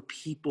over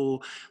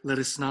people. Let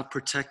us not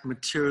protect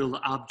material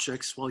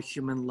objects while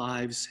human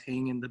lives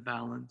hang in the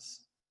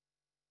balance.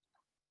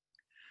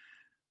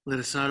 Let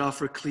us not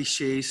offer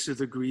cliches to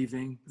the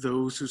grieving,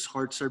 those whose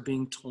hearts are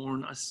being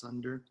torn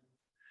asunder.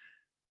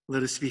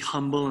 Let us be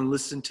humble and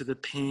listen to the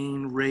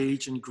pain,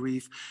 rage, and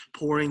grief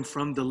pouring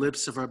from the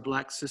lips of our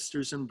Black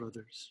sisters and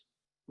brothers.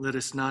 Let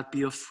us not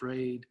be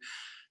afraid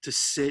to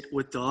sit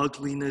with the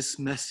ugliness,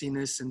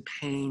 messiness, and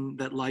pain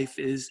that life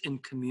is in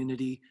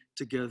community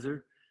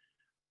together.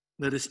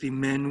 Let us be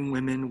men and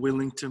women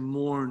willing to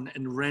mourn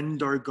and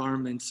rend our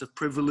garments of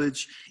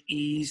privilege,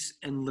 ease,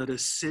 and let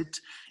us sit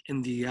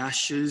in the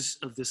ashes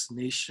of this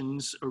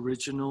nation's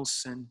original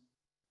sin.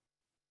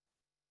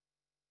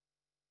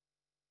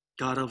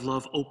 God of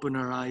love, open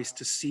our eyes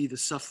to see the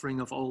suffering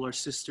of all our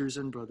sisters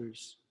and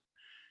brothers.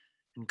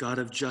 And God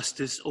of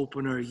justice,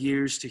 open our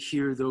ears to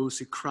hear those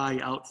who cry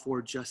out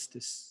for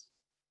justice.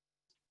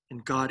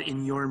 And God,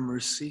 in your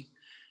mercy,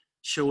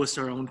 show us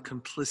our own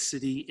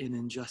complicity in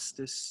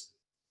injustice.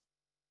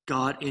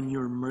 God, in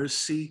your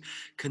mercy,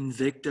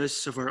 convict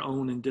us of our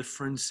own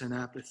indifference and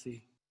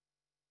apathy.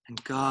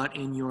 And God,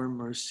 in your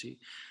mercy,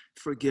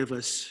 forgive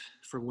us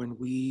for when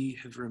we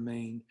have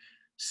remained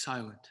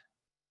silent.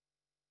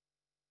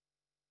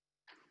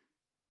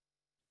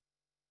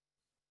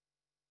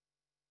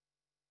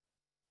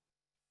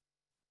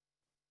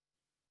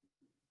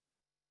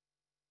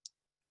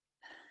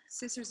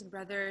 Sisters and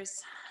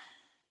brothers,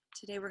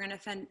 today we're going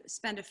to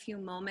spend a few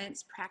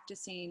moments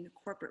practicing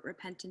corporate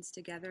repentance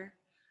together.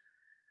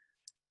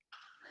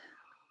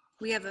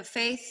 We have a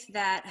faith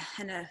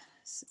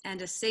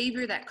and a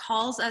Savior that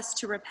calls us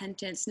to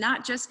repentance,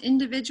 not just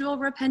individual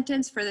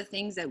repentance for the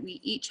things that we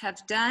each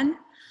have done,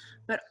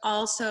 but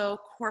also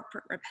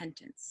corporate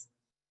repentance.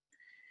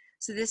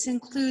 So this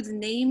includes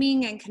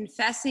naming and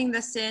confessing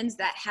the sins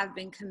that have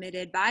been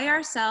committed by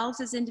ourselves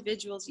as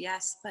individuals,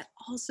 yes, but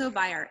also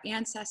by our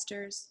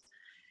ancestors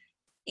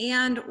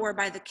and or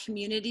by the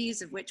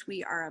communities of which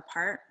we are a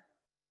part.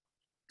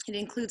 It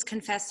includes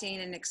confessing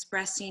and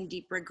expressing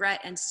deep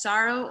regret and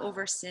sorrow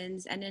over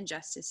sins and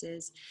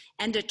injustices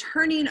and a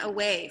turning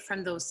away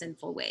from those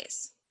sinful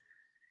ways.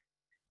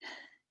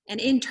 And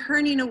in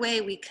turning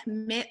away, we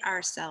commit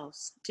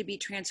ourselves to be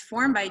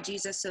transformed by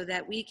Jesus so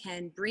that we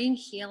can bring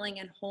healing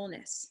and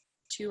wholeness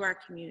to our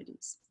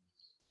communities.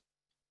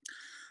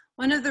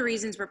 One of the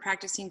reasons we're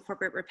practicing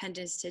corporate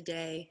repentance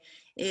today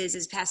is,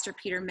 as Pastor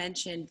Peter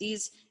mentioned,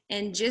 these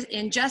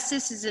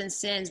injustices and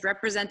sins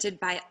represented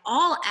by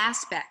all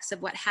aspects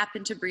of what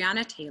happened to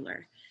Breonna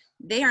Taylor.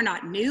 They are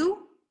not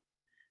new.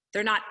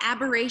 They're not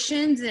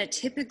aberrations in a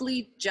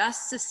typically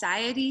just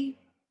society.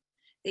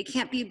 They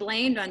can't be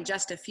blamed on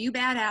just a few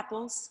bad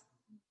apples.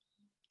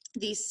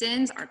 These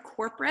sins are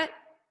corporate,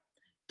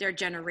 they're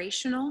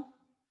generational,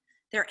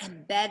 they're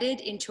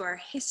embedded into our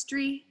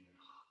history,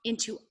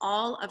 into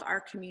all of our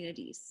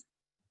communities.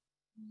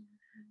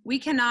 We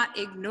cannot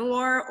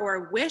ignore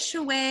or wish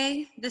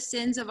away the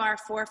sins of our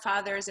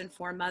forefathers and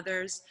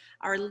foremothers,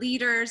 our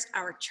leaders,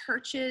 our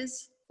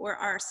churches, or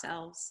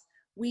ourselves.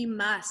 We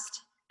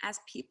must, as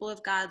people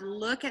of God,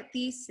 look at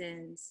these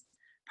sins,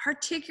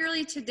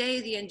 particularly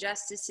today, the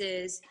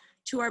injustices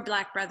to our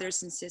Black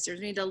brothers and sisters.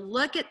 We need to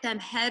look at them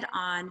head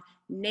on,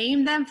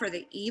 name them for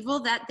the evil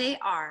that they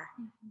are,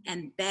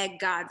 and beg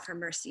God for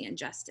mercy and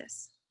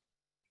justice.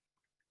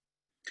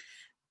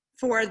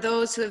 For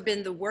those who have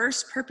been the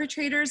worst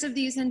perpetrators of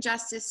these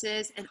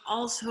injustices, and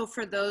also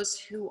for those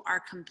who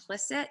are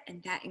complicit,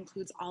 and that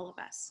includes all of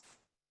us.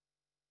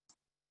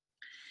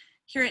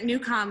 Here at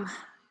Newcom,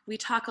 we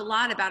talk a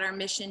lot about our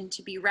mission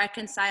to be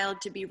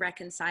reconciled, to be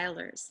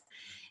reconcilers.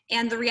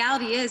 And the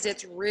reality is,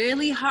 it's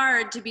really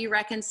hard to be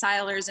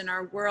reconcilers in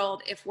our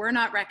world if we're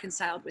not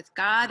reconciled with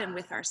God and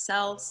with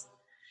ourselves.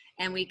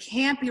 And we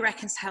can't be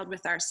reconciled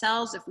with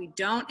ourselves if we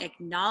don't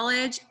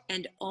acknowledge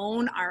and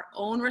own our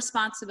own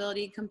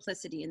responsibility and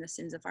complicity in the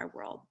sins of our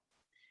world.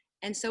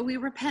 And so we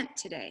repent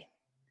today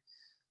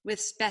with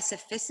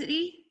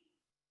specificity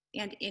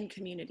and in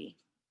community.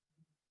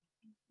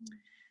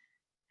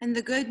 And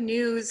the good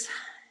news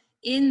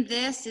in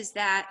this is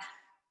that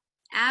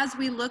as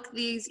we look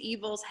these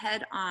evils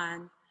head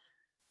on,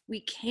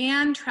 we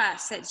can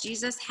trust that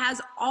Jesus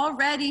has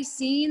already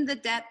seen the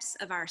depths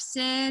of our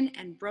sin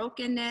and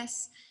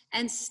brokenness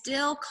and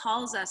still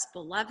calls us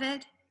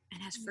beloved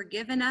and has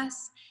forgiven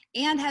us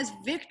and has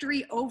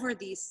victory over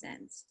these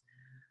sins.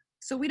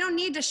 So we don't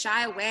need to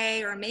shy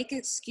away or make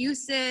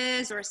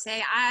excuses or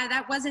say,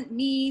 that wasn't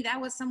me, that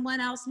was someone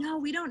else. No,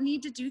 we don't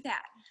need to do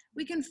that.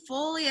 We can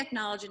fully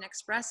acknowledge and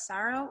express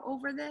sorrow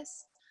over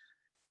this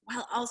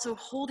while also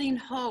holding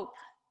hope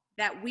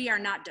that we are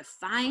not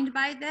defined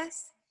by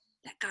this,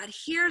 that God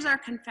hears our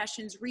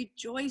confessions,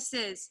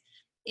 rejoices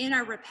in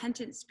our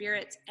repentant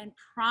spirits and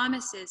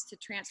promises to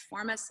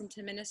transform us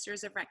into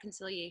ministers of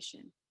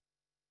reconciliation.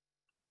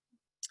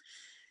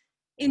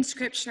 In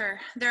Scripture,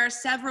 there are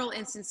several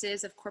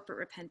instances of corporate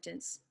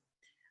repentance.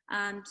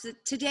 So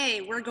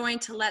today, we're going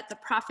to let the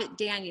prophet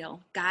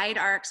Daniel guide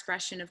our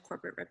expression of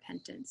corporate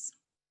repentance.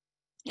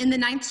 In the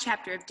 9th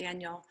chapter of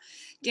Daniel,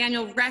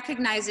 Daniel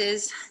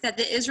recognizes that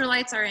the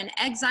Israelites are in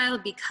exile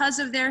because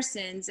of their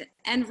sins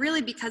and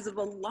really because of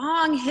a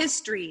long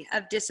history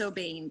of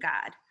disobeying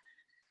God.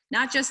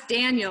 Not just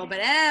Daniel, but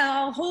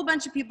a whole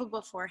bunch of people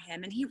before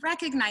him. And he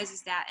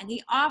recognizes that, and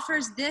he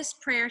offers this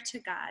prayer to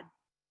God.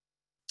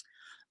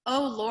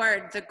 O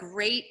Lord, the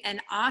great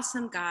and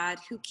awesome God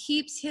who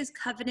keeps his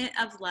covenant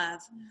of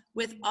love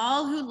with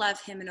all who love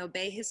him and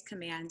obey his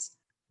commands,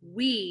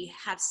 we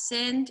have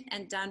sinned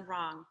and done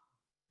wrong.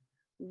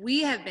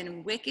 We have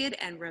been wicked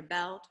and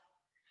rebelled.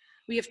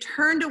 We have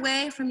turned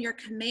away from your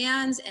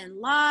commands and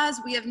laws.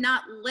 We have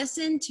not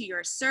listened to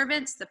your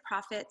servants, the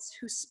prophets,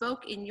 who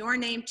spoke in your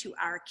name to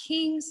our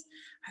kings,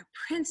 our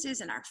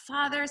princes, and our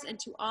fathers, and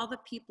to all the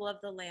people of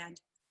the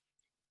land.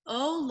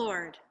 O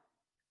Lord,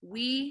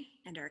 we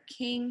and our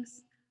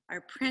kings,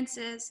 our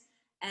princes,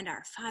 and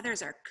our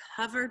fathers are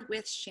covered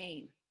with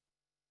shame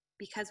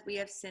because we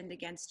have sinned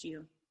against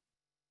you.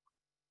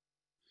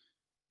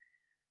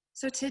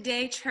 So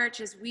today, church,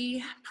 as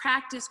we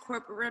practice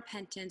corporate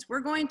repentance,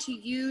 we're going to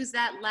use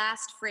that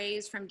last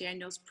phrase from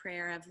Daniel's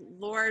prayer of,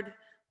 Lord,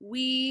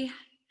 we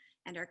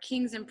and our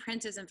kings and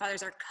princes and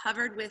fathers are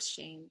covered with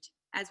shame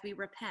as we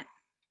repent.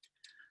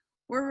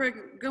 We're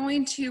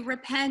going to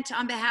repent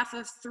on behalf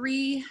of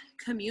 3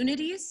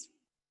 communities: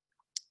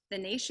 the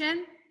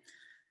nation,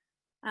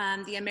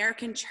 the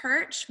American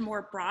church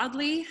more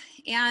broadly,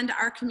 and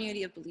our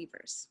community of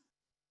believers.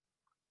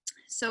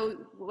 So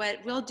what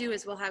we'll do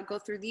is we'll go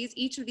through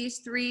each of these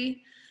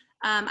 3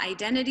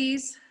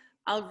 identities.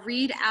 I'll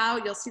read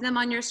out, you'll see them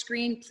on your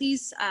screen.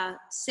 Please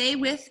say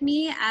with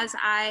me as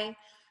I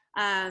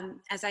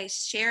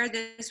share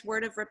this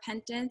word of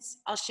repentance.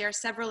 I'll share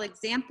several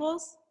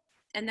examples,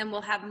 and then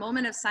we'll have a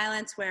moment of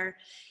silence where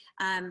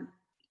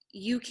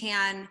you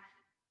can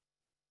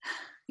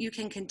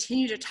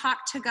continue to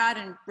talk to God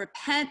and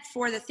repent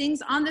for the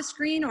things on the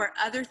screen or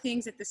other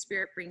things that the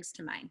Spirit brings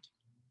to mind.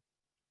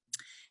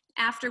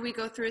 After we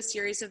go through a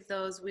series of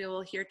those, we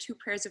will hear 2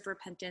 prayers of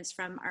repentance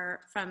from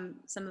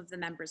some of the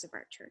members of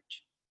our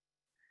church.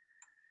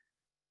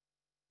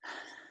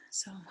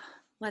 So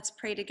let's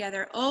pray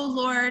together. O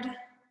Lord,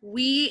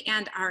 we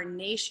and our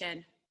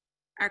nation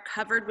are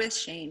covered with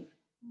shame.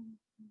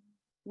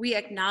 We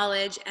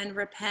acknowledge and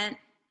repent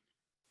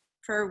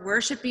for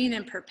worshiping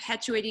and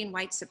perpetuating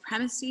white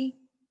supremacy,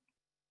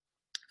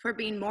 for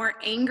being more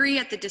angry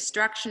at the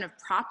destruction of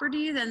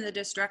property than the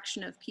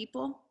destruction of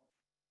people,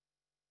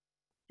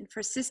 and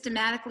for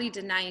systematically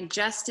denying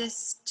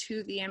justice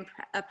to the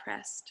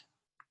oppressed.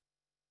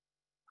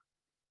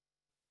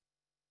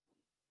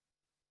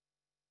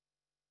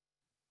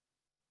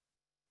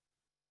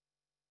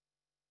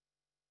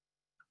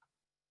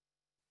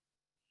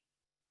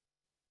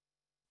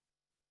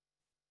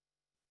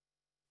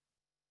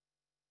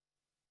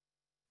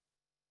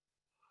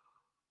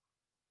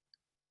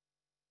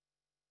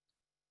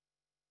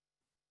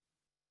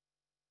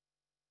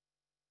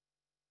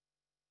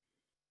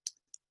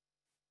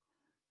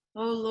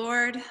 O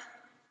Lord,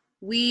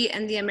 we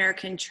and the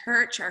American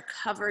church are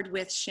covered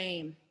with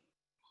shame.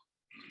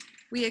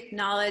 We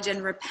acknowledge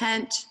and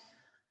repent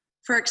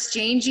for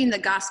exchanging the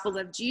gospel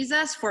of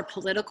Jesus for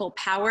political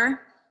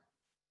power,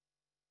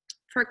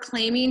 for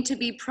claiming to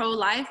be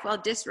pro-life while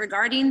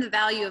disregarding the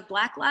value of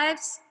Black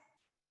lives,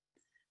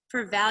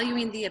 for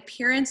valuing the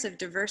appearance of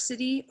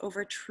diversity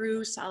over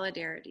true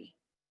solidarity.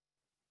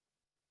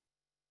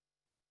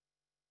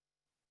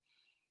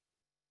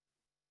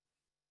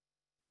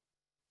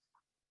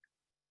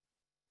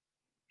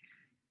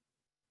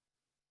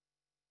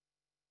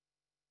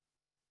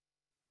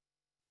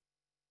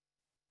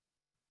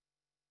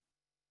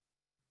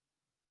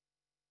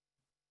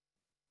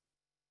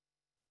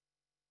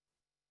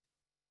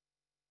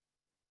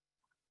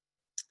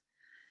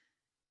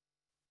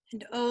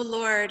 And oh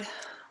Lord,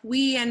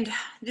 we and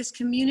this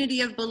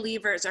community of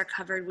believers are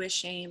covered with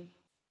shame.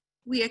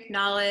 We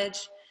acknowledge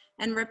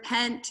and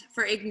repent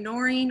for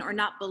ignoring or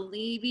not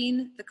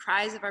believing the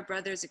cries of our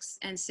brothers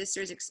and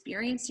sisters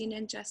experiencing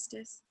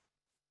injustice,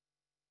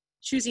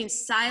 choosing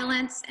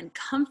silence and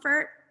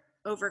comfort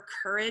over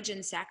courage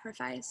and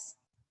sacrifice,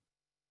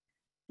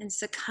 and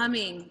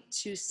succumbing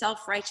to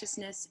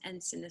self-righteousness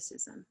and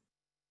cynicism.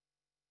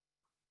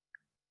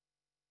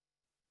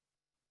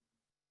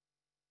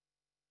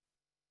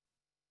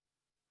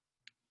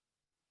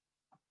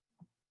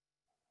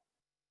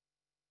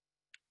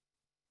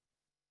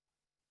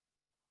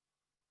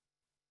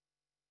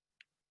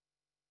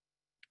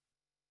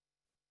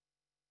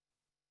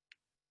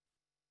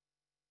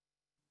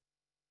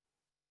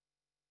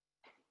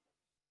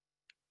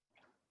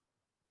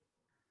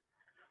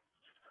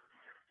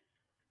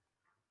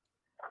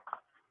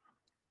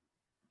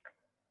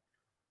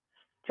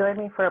 Join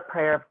me for a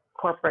prayer of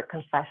corporate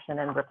confession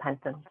and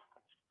repentance.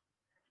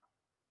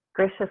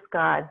 Gracious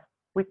God,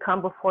 we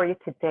come before you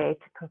today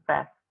to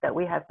confess that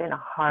we have been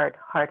a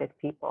hard-hearted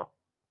people.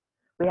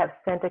 We have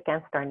sinned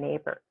against our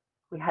neighbor.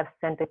 We have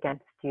sinned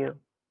against you.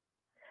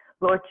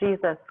 Lord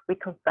Jesus, we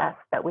confess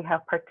that we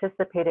have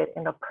participated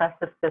in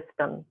oppressive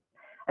systems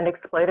and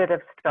exploitative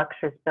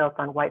structures built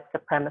on white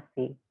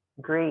supremacy,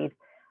 greed,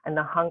 and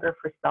the hunger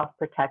for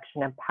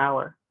self-protection and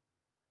power.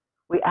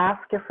 We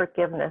ask your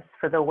forgiveness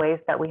for the ways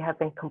that we have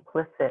been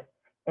complicit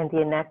in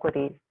the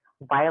inequities,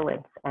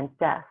 violence, and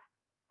death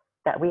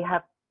that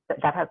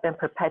have been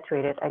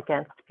perpetuated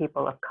against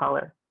people of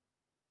color.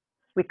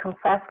 We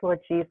confess, Lord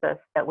Jesus,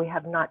 that we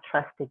have not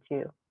trusted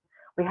you.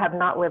 We have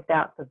not lived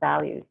out the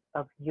values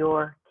of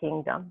your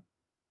kingdom.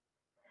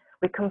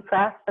 We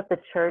confess that the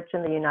church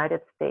in the United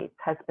States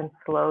has been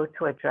slow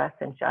to address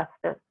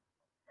injustice.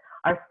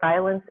 Our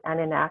silence and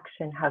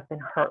inaction have been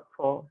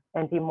hurtful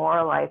and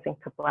demoralizing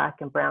to Black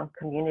and Brown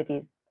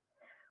communities.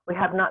 We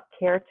have not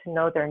cared to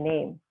know their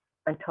names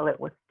until it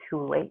was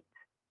too late.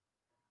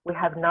 We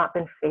have not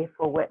been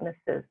faithful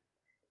witnesses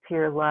to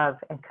your love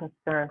and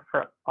concern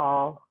for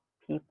all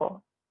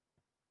people.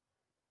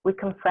 We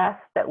confess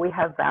that we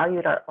have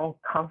valued our own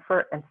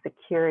comfort and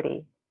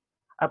security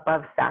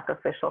above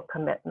sacrificial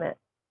commitment.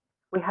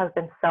 We have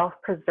been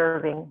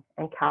self-preserving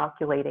and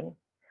calculating.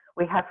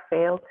 We have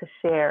failed to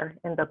share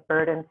in the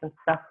burdens and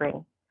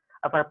suffering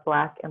of our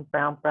Black and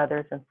Brown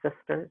brothers and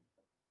sisters.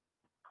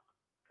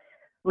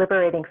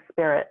 Liberating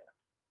Spirit,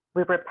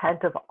 we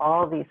repent of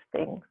all these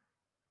things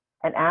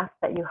and ask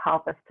that you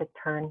help us to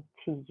turn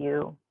to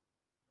you.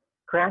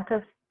 Grant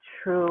us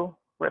true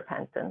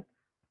repentance.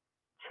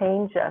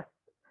 Change us.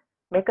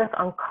 Make us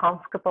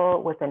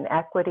uncomfortable with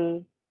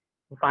inequity,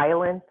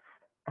 violence,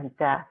 and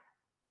death.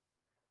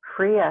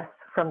 Free us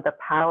from the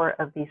power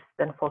of these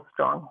sinful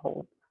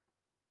strongholds.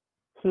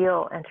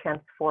 Heal and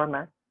transform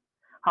us.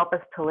 Help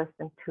us to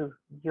listen to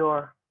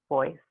your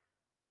voice.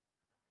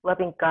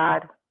 Loving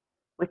God,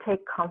 we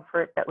take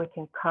comfort that we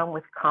can come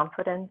with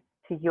confidence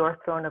to your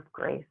throne of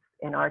grace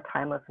in our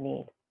time of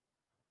need,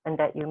 and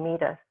that you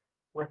meet us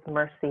with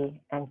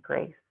mercy and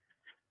grace.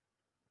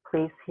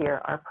 Please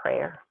hear our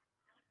prayer.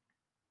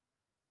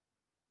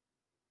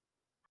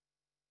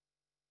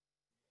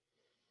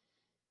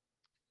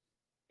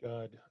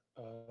 God,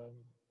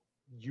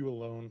 you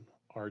alone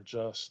are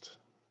just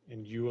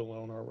and you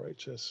alone are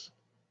righteous.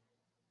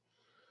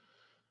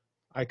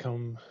 I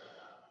come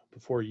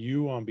before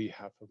you on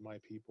behalf of my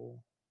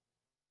people.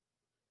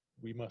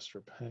 We must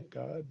repent,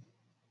 God.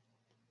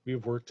 We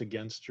have worked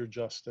against your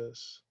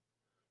justice,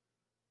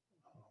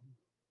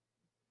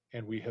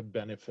 and we have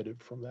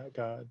benefited from that,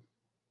 God.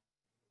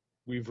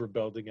 We've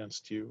rebelled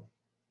against you.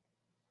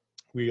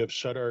 We have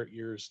shut our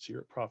ears to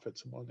your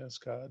prophets among us,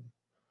 God.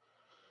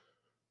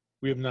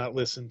 We have not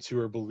listened to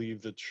or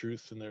believed the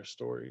truth in their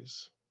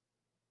stories.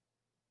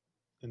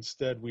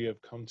 Instead, we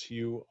have come to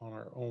you on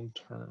our own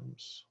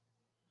terms,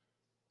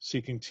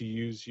 seeking to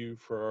use you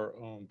for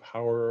our own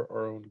power,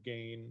 our own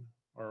gain,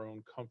 our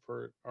own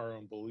comfort, our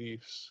own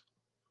beliefs.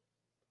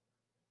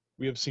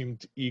 We have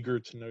seemed eager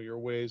to know your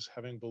ways,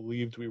 having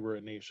believed we were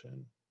a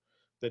nation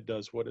that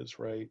does what is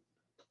right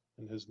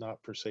and has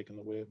not forsaken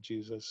the way of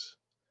Jesus.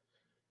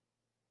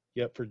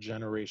 Yet for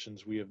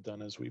generations we have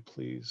done as we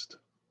pleased.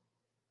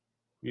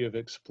 We have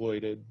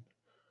exploited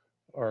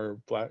our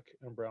Black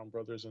and Brown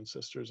brothers and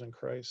sisters in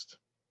Christ.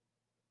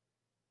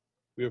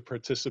 We have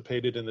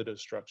participated in the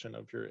destruction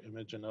of your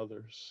image in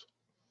others.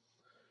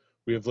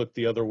 We have looked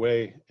the other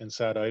way and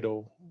sat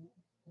idle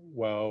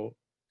while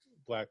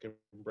Black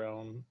and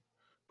Brown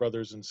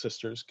brothers and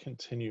sisters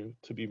continue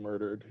to be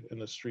murdered in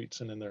the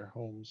streets and in their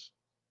homes.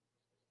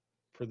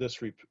 For this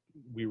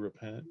we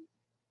repent.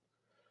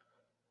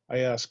 I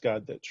ask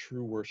God that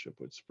true worship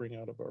would spring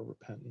out of our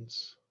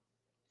repentance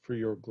for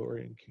your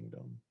glory and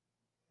kingdom.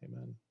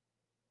 Amen.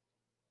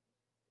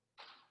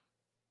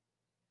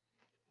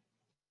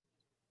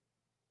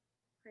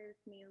 Pray with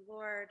me,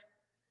 Lord.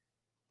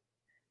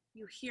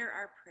 You hear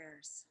our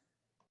prayers.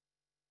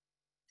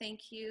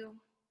 Thank you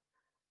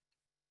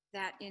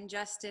that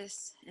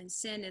injustice and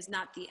sin is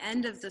not the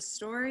end of the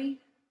story,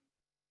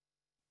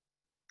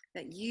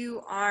 that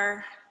you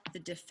are the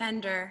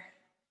defender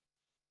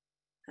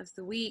of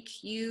the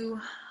weak. You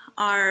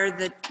are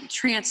the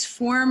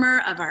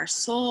transformer of our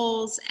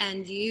souls,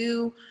 and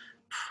you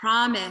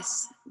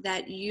promise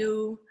that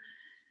you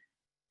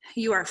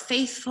are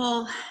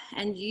faithful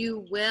and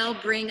you will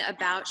bring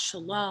about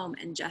shalom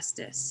and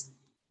justice.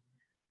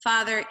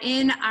 Father,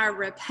 in our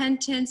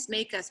repentance,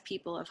 make us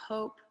people of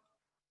hope.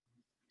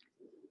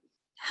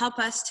 Help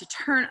us to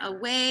turn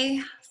away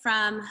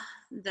from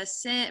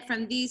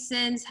these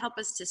sins. Help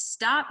us to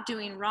stop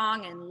doing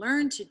wrong and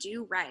learn to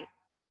do right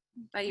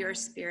by your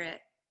Spirit.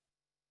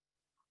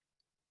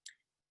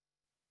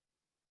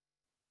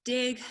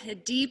 Dig a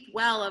deep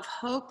well of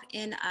hope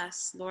in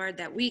us, Lord,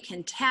 that we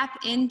can tap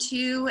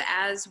into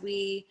as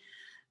we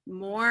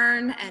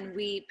mourn and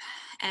weep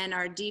and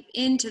are deep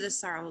into the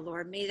sorrow,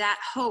 Lord. May that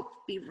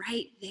hope be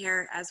right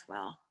there as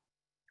well.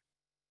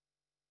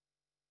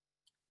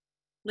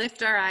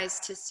 Lift our eyes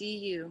to see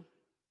you.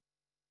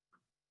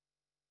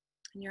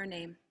 In your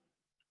name,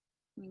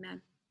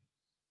 Amen.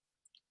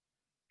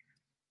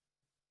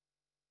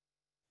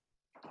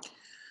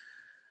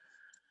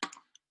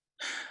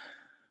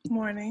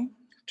 Morning,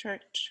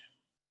 church.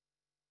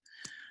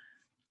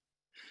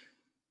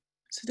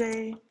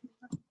 Today,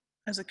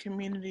 as a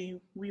community,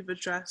 we've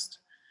addressed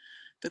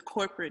the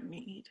corporate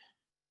need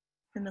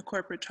and the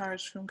corporate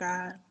charge from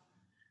God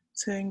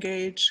to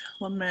engage,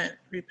 lament,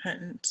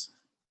 repentance.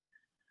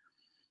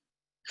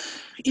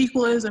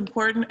 Equally as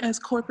important as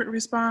corporate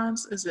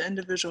response is the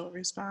individual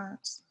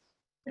response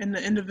and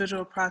the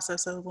individual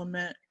process of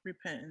lament,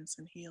 repentance,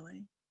 and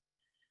healing.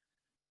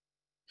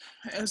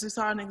 As we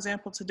saw an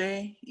example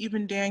today,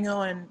 even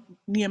Daniel and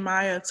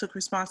Nehemiah took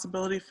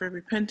responsibility for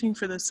repenting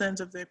for the sins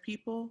of their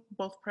people,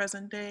 both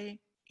present day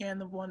and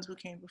the ones who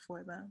came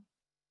before them.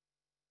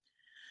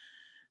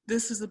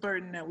 This is the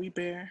burden that we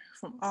bear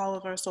from all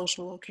of our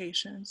social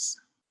locations.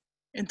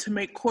 And to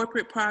make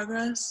corporate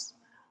progress,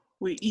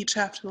 we each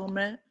have to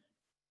lament.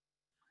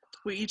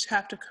 We each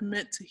have to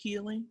commit to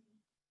healing.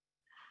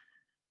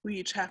 We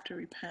each have to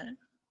repent.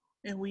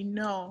 And we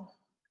know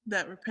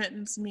that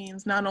repentance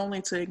means not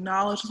only to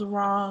acknowledge the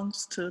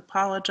wrongs, to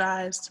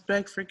apologize, to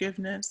beg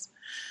forgiveness,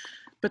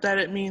 but that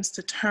it means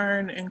to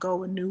turn and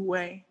go a new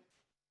way.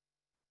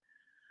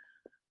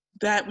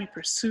 That we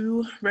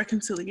pursue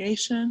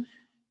reconciliation,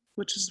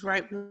 which is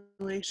right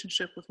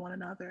relationship with one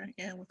another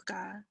and with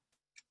God.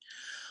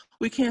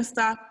 We can't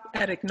stop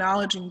at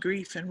acknowledging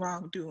grief and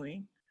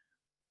wrongdoing,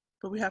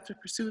 but we have to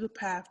pursue the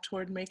path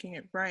toward making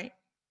it right.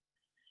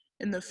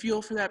 And the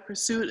fuel for that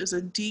pursuit is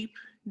a deep,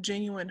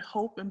 genuine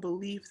hope and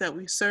belief that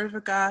we serve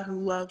a God who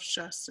loves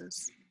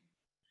justice,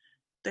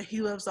 that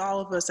he loves all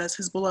of us as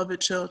his beloved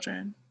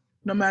children,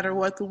 no matter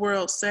what the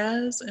world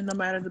says and no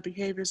matter the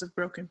behaviors of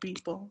broken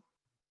people.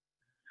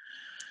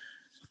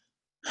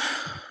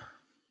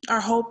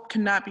 Our hope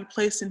cannot be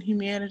placed in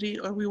humanity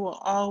or we will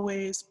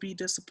always be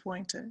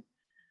disappointed.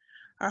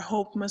 Our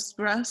hope must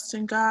rest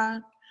in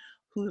God,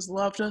 who has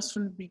loved us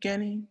from the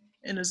beginning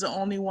and is the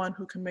only one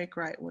who can make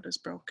right what is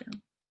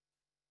broken.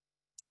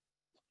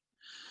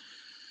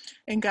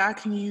 And God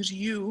can use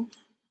you,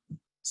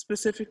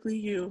 specifically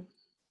you,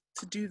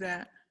 to do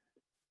that.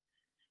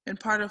 And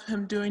part of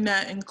him doing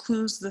that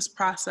includes this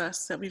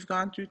process that we've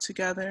gone through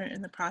together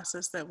and the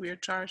process that we are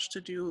charged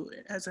to do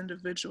as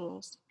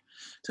individuals,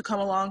 to come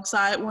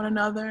alongside one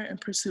another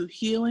and pursue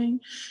healing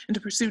and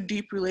to pursue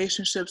deep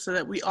relationships so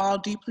that we all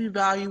deeply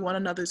value one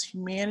another's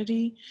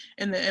humanity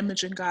and the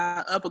image of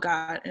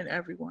God in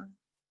everyone.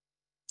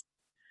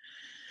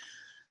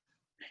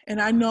 And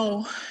I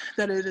know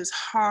that it is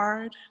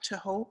hard to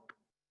hope.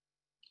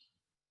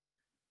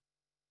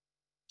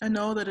 I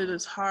know that it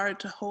is hard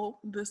to hope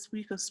this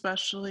week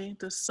especially,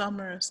 this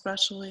summer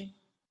especially.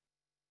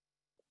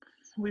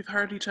 We've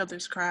heard each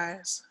other's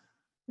cries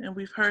and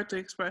we've heard the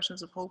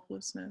expressions of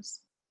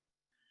hopelessness.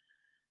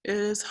 It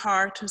is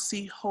hard to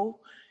see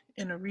hope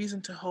and a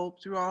reason to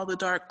hope through all the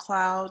dark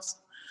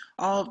clouds,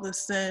 all of the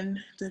sin,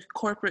 the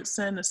corporate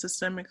sin, the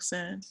systemic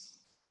sin.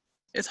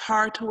 It's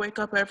hard to wake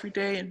up every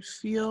day and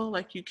feel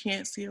like you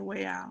can't see a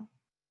way out.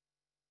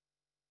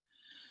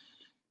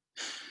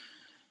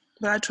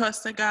 But I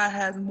trust that God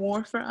has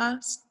more for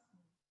us.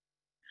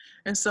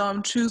 And so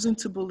I'm choosing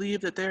to believe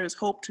that there is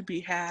hope to be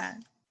had.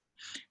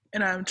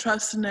 And I'm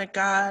trusting that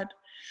God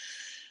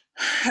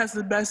has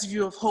the best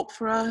view of hope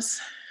for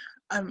us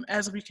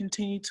as we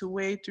continue to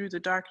wade through the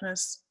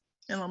darkness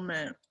and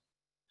lament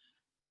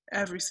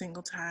every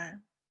single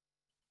time.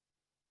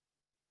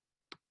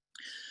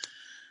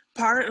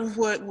 Part of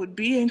what would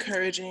be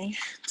encouraging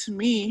to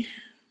me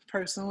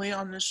personally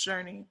on this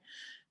journey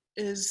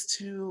is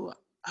to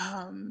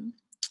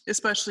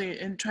especially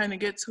in trying to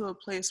get to a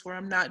place where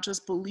I'm not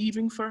just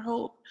believing for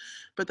hope,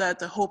 but that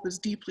the hope is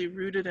deeply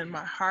rooted in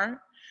my heart,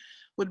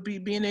 would be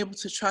being able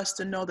to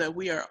trust and know that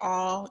we are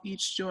all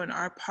each doing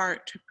our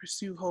part to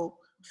pursue hope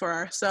for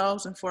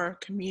ourselves and for our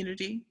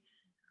community,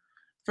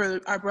 for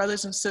our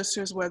brothers and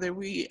sisters, whether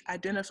we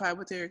identify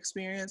with their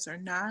experience or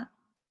not,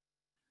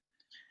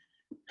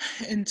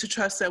 and to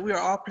trust that we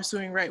are all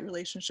pursuing right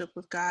relationship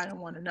with God and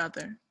one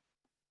another.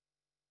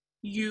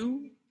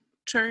 You,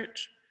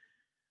 church,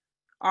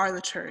 are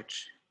the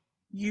church.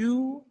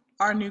 You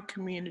are new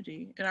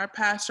community, and our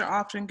pastor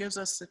often gives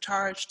us the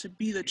charge to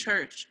be the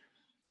church.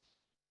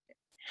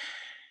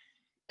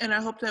 And I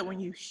hope that when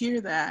you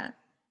hear that,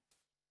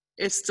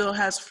 it still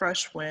has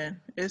fresh wind.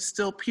 It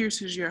still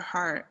pierces your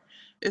heart.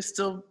 It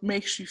still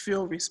makes you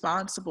feel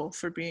responsible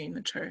for being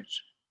the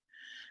church.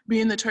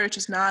 Being the church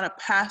is not a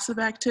passive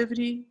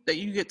activity that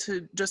you get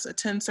to just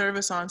attend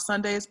service on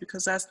Sundays,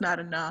 because that's not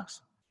enough.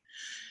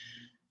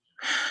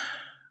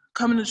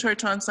 Coming to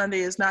church on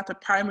Sunday is not the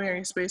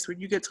primary space where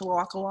you get to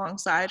walk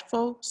alongside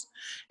folks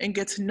and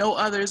get to know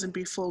others and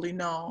be fully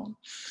known.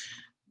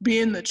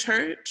 Being the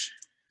church,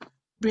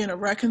 being a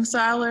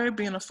reconciler,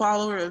 being a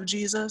follower of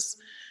Jesus,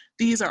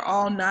 these are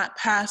all not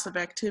passive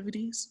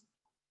activities.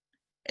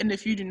 And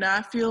if you do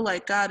not feel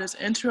like God is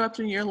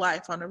interrupting your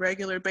life on a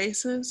regular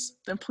basis,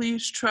 then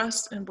please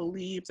trust and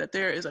believe that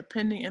there is a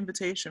pending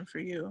invitation for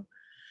you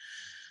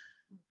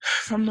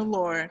from the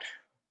Lord.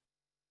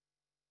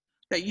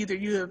 that either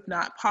you have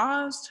not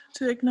paused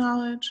to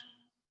acknowledge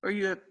or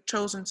you have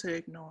chosen to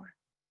ignore.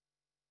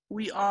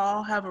 We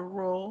all have a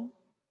role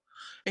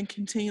in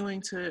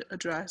continuing to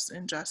address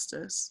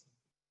injustice.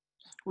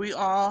 We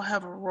all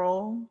have a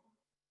role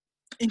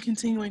in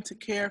continuing to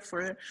care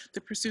for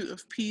the pursuit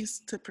of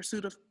peace, the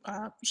pursuit of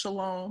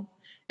shalom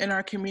in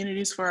our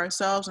communities for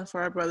ourselves and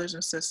for our brothers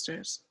and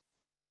sisters.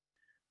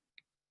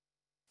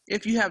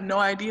 If you have no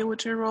idea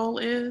what your role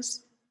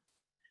is,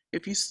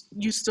 if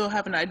you still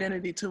have an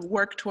identity to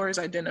work towards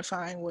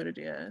identifying what it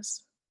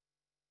is.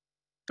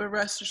 But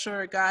rest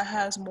assured, God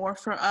has more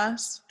for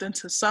us than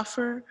to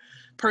suffer,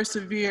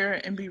 persevere,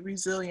 and be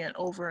resilient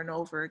over and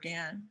over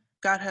again.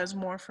 God has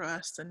more for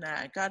us than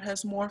that. God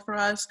has more for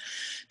us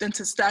than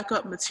to stack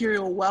up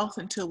material wealth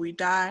until we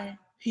die.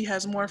 He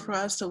has more for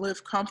us to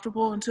live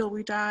comfortable until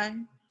we die.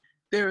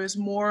 There is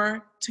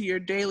more to your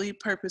daily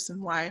purpose in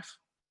life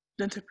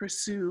than to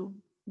pursue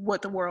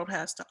what the world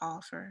has to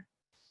offer.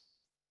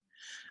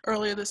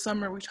 Earlier this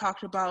summer, we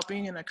talked about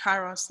being in a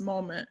Kairos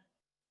moment.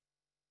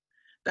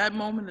 That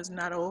moment is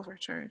not over,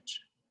 church.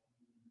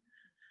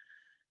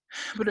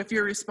 But if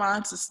your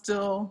response is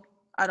still,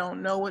 I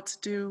don't know what to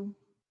do,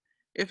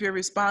 if your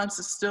response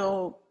is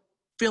still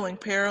feeling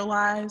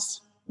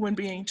paralyzed when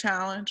being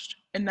challenged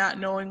and not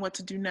knowing what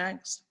to do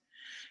next,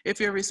 if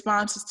your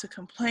response is to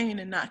complain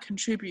and not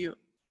contribute,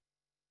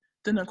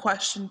 then the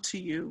question to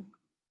you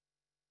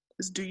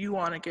is, do you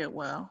want to get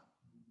well?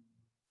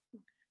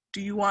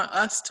 Do you want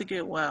us to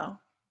get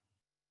well?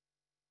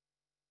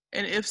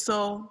 And if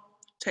so,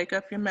 take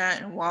up your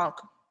mat and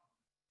walk.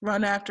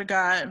 Run after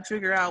God and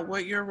figure out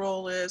what your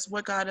role is,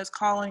 what God is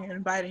calling and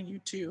inviting you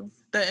to.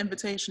 That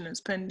invitation is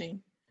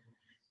pending,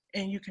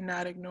 and you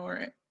cannot ignore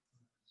it.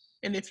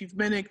 And if you've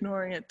been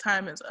ignoring it,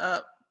 time is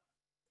up.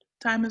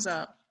 Time is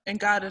up, and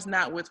God is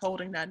not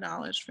withholding that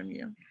knowledge from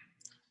you.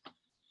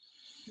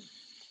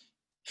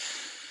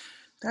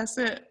 That's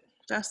it.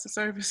 That's the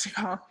service,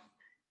 y'all.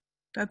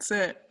 That's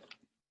it.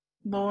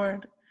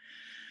 Lord,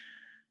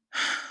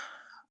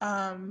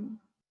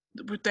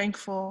 we're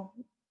thankful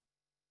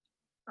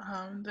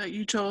that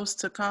you chose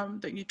to come,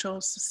 that you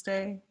chose to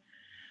stay,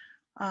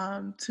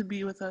 to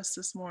be with us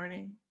this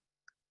morning.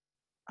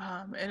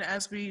 And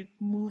as we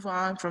move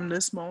on from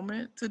this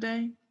moment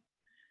today,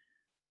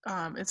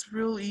 it's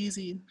real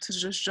easy to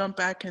just jump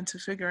back into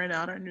figuring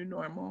out our new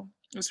normal.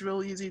 It's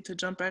real easy to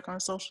jump back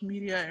on social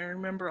media and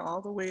remember all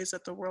the ways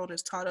that the world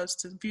has taught us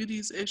to view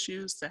these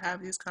issues, to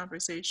have these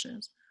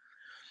conversations.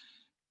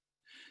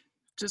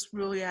 Just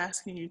really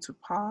asking you to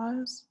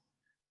pause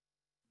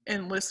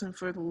and listen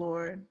for the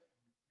Lord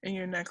in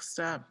your next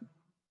step.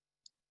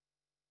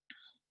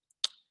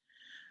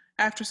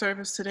 After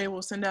service today,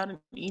 we'll send out an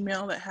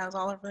email that has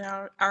all of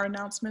our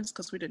announcements,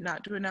 because we did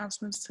not do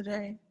announcements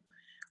today.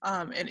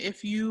 And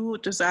if you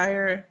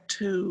desire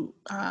to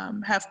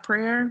have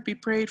prayer, be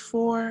prayed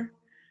for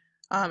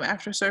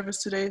after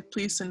service today,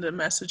 please send a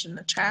message in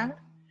the chat,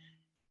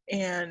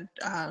 and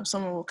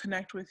someone will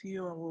connect with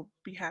you and we'll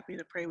be happy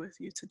to pray with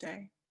you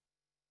today.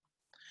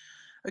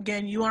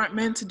 Again, you aren't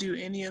meant to do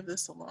any of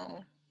this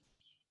alone.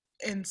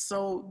 And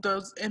so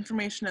the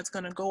information that's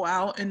going to go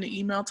out in the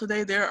email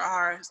today, there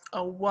are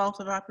a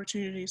wealth of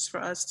opportunities for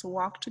us to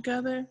walk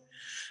together,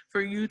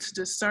 for you to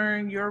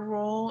discern your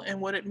role and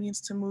what it means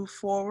to move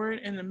forward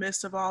in the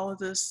midst of all of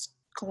this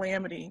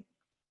calamity.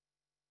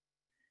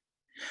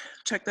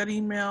 Check that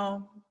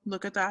email,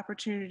 look at the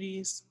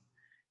opportunities,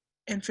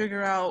 and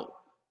figure out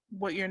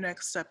what your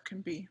next step can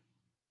be.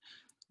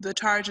 The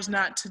charge is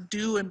not to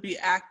do and be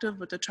active,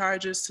 but the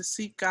charge is to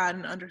seek God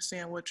and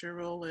understand what your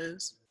role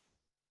is.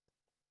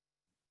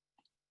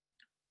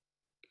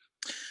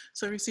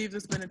 So receive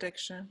this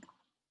benediction.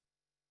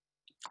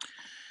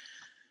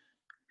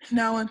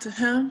 Now unto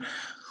him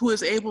who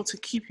is able to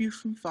keep you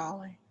from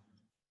falling,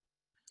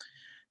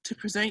 to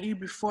present you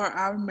before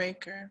our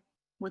Maker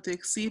with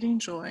exceeding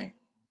joy,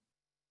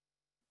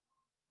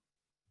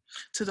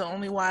 to the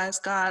only wise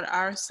God,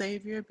 our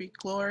Savior, be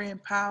glory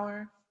and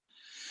power,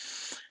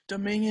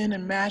 dominion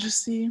and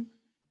majesty,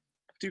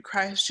 through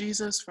Christ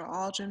Jesus for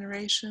all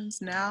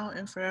generations, now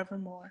and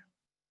forevermore.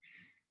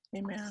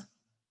 Amen.